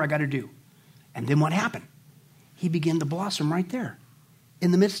me whatever I got to do. And then what happened? He began to blossom right there in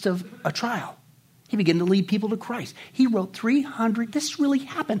the midst of a trial. He began to lead people to Christ. He wrote 300, this really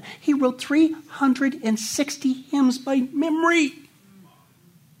happened. He wrote 360 hymns by memory.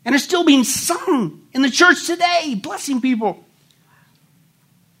 And it's still being sung in the church today, blessing people.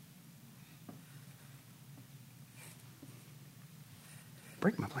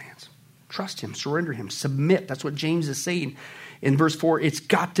 Break my plans. Trust him, surrender him, submit. That's what James is saying in verse 4. It's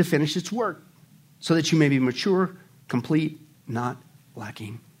got to finish its work so that you may be mature, complete, not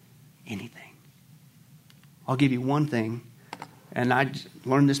lacking anything. I'll give you one thing, and I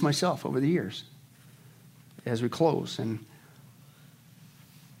learned this myself over the years as we close. And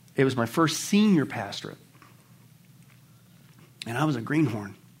it was my first senior pastorate. And I was a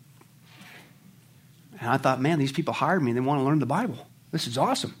greenhorn. And I thought, man, these people hired me and they want to learn the Bible. This is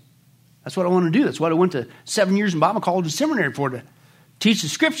awesome. That's what I want to do. That's what I went to 7 years in Bible college and seminary for, to teach the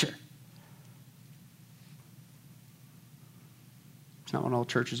Scripture. It's not what all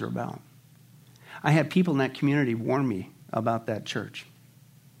churches are about. I had people in that community warn me about that church.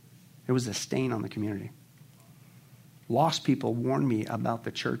 It was a stain on the community. Lost people warned me about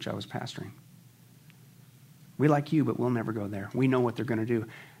the church I was pastoring. We like you, but we'll never go there. We know what they're going to do.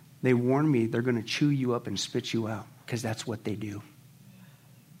 They warned me they're going to chew you up and spit you out, because that's what they do.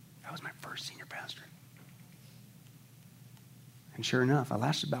 That was my first senior pastor. And sure enough, I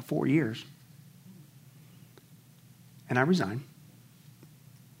lasted about 4 years. And I resigned.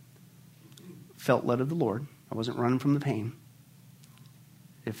 Felt led of the Lord. I wasn't running from the pain.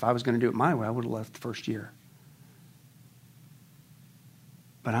 If I was going to do it my way, I would have left the first year.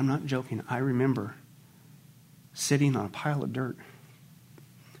 But I'm not joking. I remember sitting on a pile of dirt.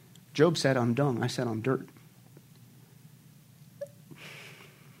 Job sat on dung. I sat on dirt.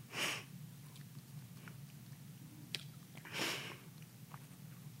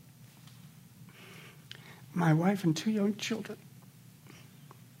 My wife and 2 young children.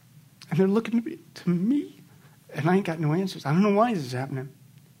 And they're looking to me, and I ain't got no answers. I don't know why this is happening.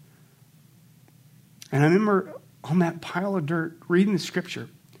 And I remember on that pile of dirt reading the Scripture,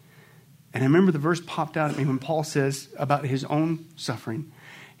 and I remember the verse popped out at me when Paul says about his own suffering.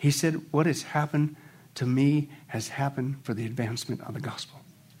 He said, what has happened to me has happened for the advancement of the gospel.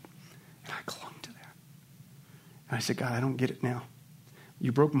 And I clung to that. And I said, God, I don't get it now.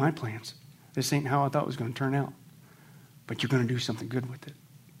 You broke my plans. This ain't how I thought it was going to turn out. But you're going to do something good with it.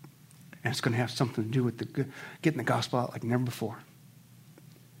 And it's going to have something to do with getting the gospel out like never before.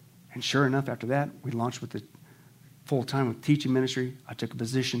 And sure enough, after that, we launched with the full-time with teaching ministry. I took a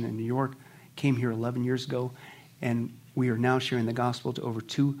position in New York, came here 11 years ago, and we are now sharing the gospel to over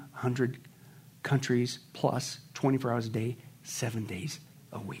 200 countries plus 24 hours a day, 7 days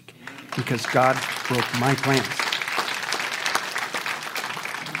a week. Because God broke my plans.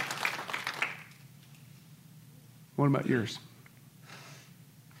 What about yours?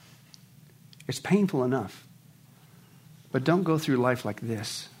 It's painful enough. But don't go through life like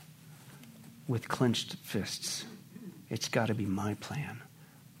this with clenched fists. It's got to be my plan,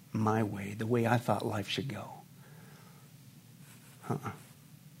 my way, the way I thought life should go.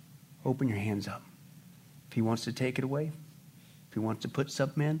 Open your hands up. If he wants to take it away, if he wants to put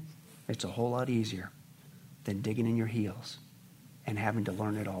something in, it's a whole lot easier than digging in your heels and having to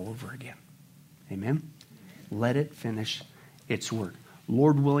learn it all over again. Amen? Let it finish its work.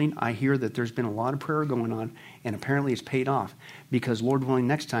 Lord willing, I hear that there's been a lot of prayer going on, and apparently it's paid off, because Lord willing,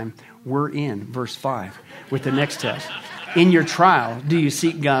 next time we're in verse 5 with the next test. In your trial, do you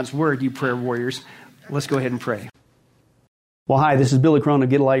seek God's word, you prayer warriors? Let's go ahead and pray. Well, hi, this is Billy Crone of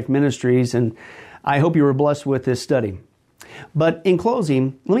Get a Life Ministries, and I hope you were blessed with this study. But in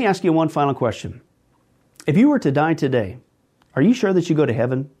closing, let me ask you one final question. If you were to die today, are you sure that you go to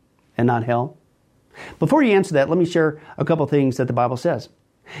heaven and not hell? Before you answer that, let me share a couple things that the Bible says.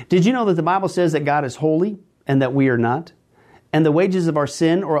 Did you know that the Bible says that God is holy and that we are not? And the wages of our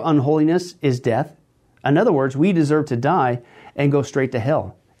sin or unholiness is death. In other words, we deserve to die and go straight to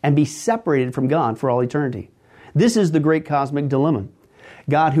hell and be separated from God for all eternity. This is the great cosmic dilemma.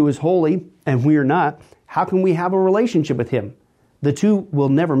 God who is holy and we are not, how can we have a relationship with Him? The two will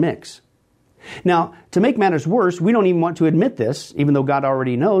never mix. Now, to make matters worse, we don't even want to admit this, even though God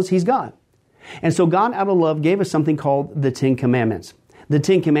already knows He's God. And so God, out of love, gave us something called the Ten Commandments. The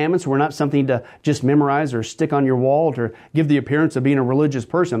Ten Commandments were not something to just memorize or stick on your wall to give the appearance of being a religious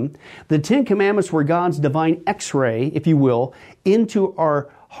person. The Ten Commandments were God's divine X-ray, if you will, into our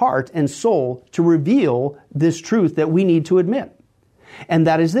heart and soul to reveal this truth that we need to admit. And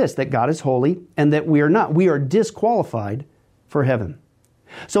that is this, that God is holy and that we are not. We are disqualified for heaven.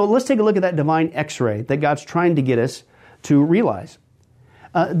 So let's take a look at that divine X-ray that God's trying to get us to realize.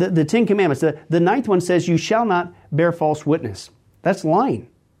 The Ten Commandments, the ninth one says, you shall not bear false witness. That's lying.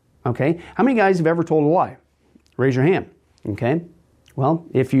 Okay? How many guys have ever told a lie? Raise your hand. Okay? Well,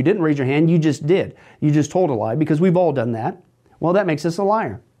 if you didn't raise your hand, you just did. You just told a lie because we've all done that. Well, that makes us a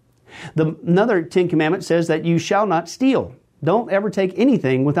liar. Another Ten Commandment says that you shall not steal. Don't ever take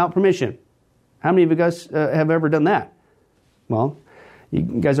anything without permission. How many of you guys have ever done that? Well, you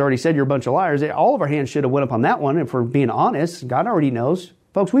guys already said you're a bunch of liars. All of our hands should have went up on that one if we're being honest. God already knows.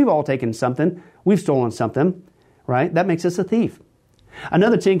 Folks, we've all taken something. We've stolen something, right? That makes us a thief.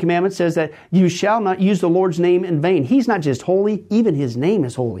 Another Ten Commandments says that you shall not use the Lord's name in vain. He's not just holy, even His name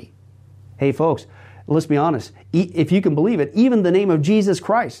is holy. Hey folks, let's be honest. If you can believe it, even the name of Jesus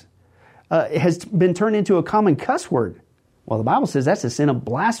Christ has been turned into a common cuss word. Well, the Bible says that's a sin of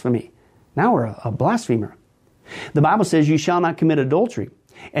blasphemy. Now we're a blasphemer. The Bible says you shall not commit adultery.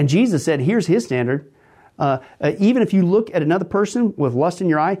 And Jesus said, here's His standard. Even if you look at another person with lust in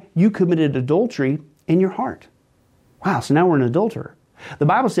your eye, you committed adultery in your heart. Wow, so now we're an adulterer. The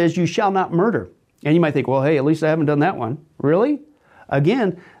Bible says you shall not murder. And you might think, well, hey, at least I haven't done that one. Really?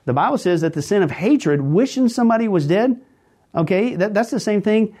 Again, the Bible says that the sin of hatred, wishing somebody was dead, okay, that's the same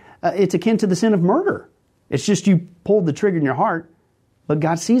thing. It's akin to the sin of murder. It's just you pulled the trigger in your heart, but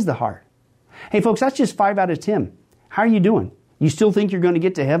God sees the heart. Hey, folks, that's just 5 out of 10. How are you doing? You still think you're going to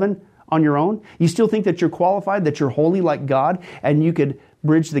get to heaven on your own? You still think that you're qualified, that you're holy like God, and you could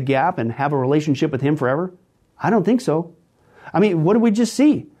bridge the gap and have a relationship with Him forever? I don't think so. I mean, what did we just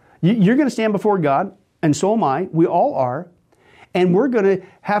see? You're going to stand before God, and so am I. We all are. And we're going to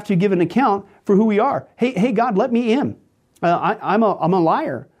have to give an account for who we are. Hey, God, let me in. I'm a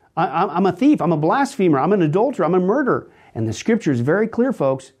liar. I'm a thief. I'm a blasphemer. I'm an adulterer. I'm a murderer. And the Scripture is very clear,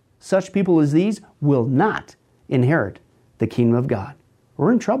 folks. Such people as these will not inherit the kingdom of God.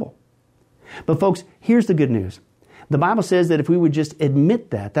 We're in trouble. But folks, here's the good news. The Bible says that if we would just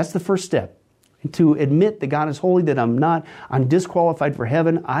admit that, that's the first step. To admit that God is holy, that I'm not, I'm disqualified for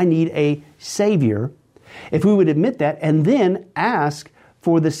heaven, I need a Savior. If we would admit that and then ask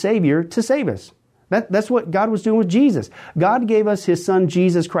for the Savior to save us. That's what God was doing with Jesus. God gave us His Son,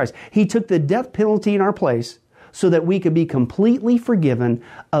 Jesus Christ. He took the death penalty in our place so that we could be completely forgiven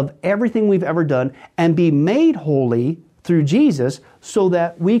of everything we've ever done and be made holy through Jesus so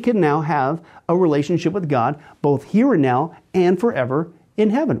that we can now have a relationship with God both here and now and forever in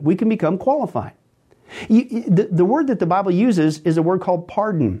heaven. We can become qualified. The word that the Bible uses is a word called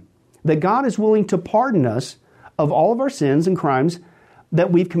pardon. That God is willing to pardon us of all of our sins and crimes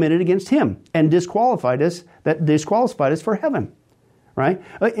that we've committed against Him and disqualified us for heaven. Right?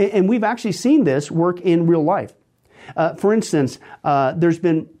 And we've actually seen this work in real life. For instance, there's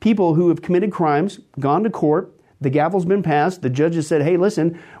been people who have committed crimes, gone to court, the gavel's been passed, the judge has said, hey,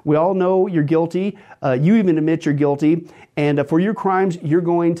 listen, we all know you're guilty, you even admit you're guilty, and for your crimes, you're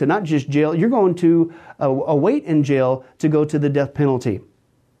going to not just jail, you're going to await in jail to go to the death penalty.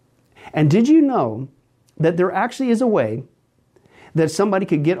 And did you know that there actually is a way that somebody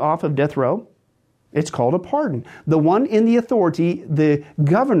could get off of death row? It's called a pardon. The one in the authority, the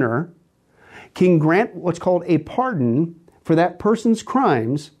governor, can grant what's called a pardon for that person's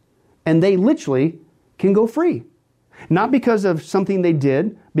crimes, and they literally can go free. Not because of something they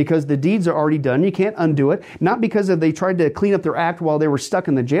did, because the deeds are already done, you can't undo it. Not because they tried to clean up their act while they were stuck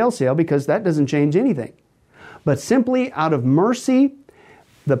in the jail cell, because that doesn't change anything. But simply out of mercy,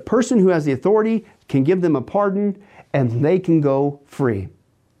 the person who has the authority can give them a pardon and they can go free.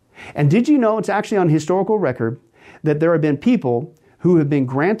 And did you know it's actually on historical record that there have been people who have been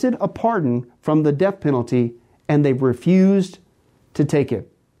granted a pardon from the death penalty and they've refused to take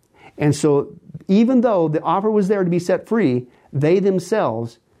it. And so even though the offer was there to be set free, they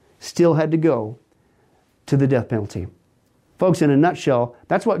themselves still had to go to the death penalty. Folks, in a nutshell,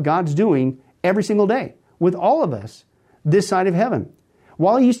 that's what God's doing every single day with all of us this side of heaven.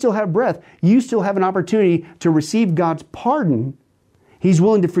 While you still have breath, you still have an opportunity to receive God's pardon. He's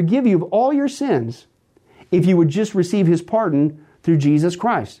willing to forgive you of all your sins if you would just receive His pardon through Jesus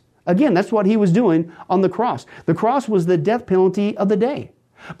Christ. Again, that's what He was doing on the cross. The cross was the death penalty of the day.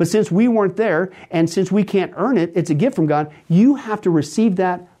 But since we weren't there, and since we can't earn it, it's a gift from God, you have to receive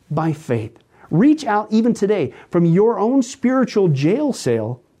that by faith. Reach out even today from your own spiritual jail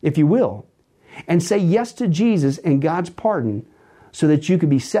cell, if you will, and say yes to Jesus and God's pardon so that you can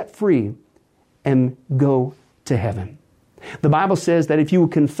be set free and go to heaven. The Bible says that if you will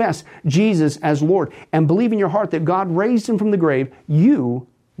confess Jesus as Lord and believe in your heart that God raised Him from the grave, you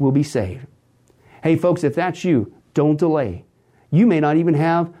will be saved. Hey folks, if that's you, don't delay. You may not even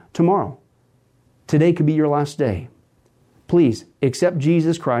have tomorrow. Today could be your last day. Please accept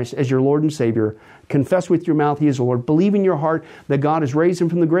Jesus Christ as your Lord and Savior. Confess with your mouth He is Lord. Believe in your heart that God has raised Him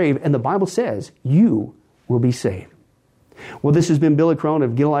from the grave. And the Bible says you will be saved. Well, this has been Billy Crone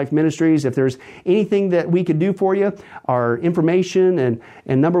of Get a Life Ministries. If there's anything that we could do for you, our information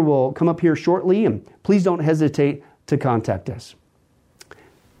and number will come up here shortly. And please don't hesitate to contact us.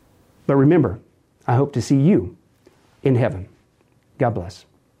 But remember, I hope to see you in heaven. God bless.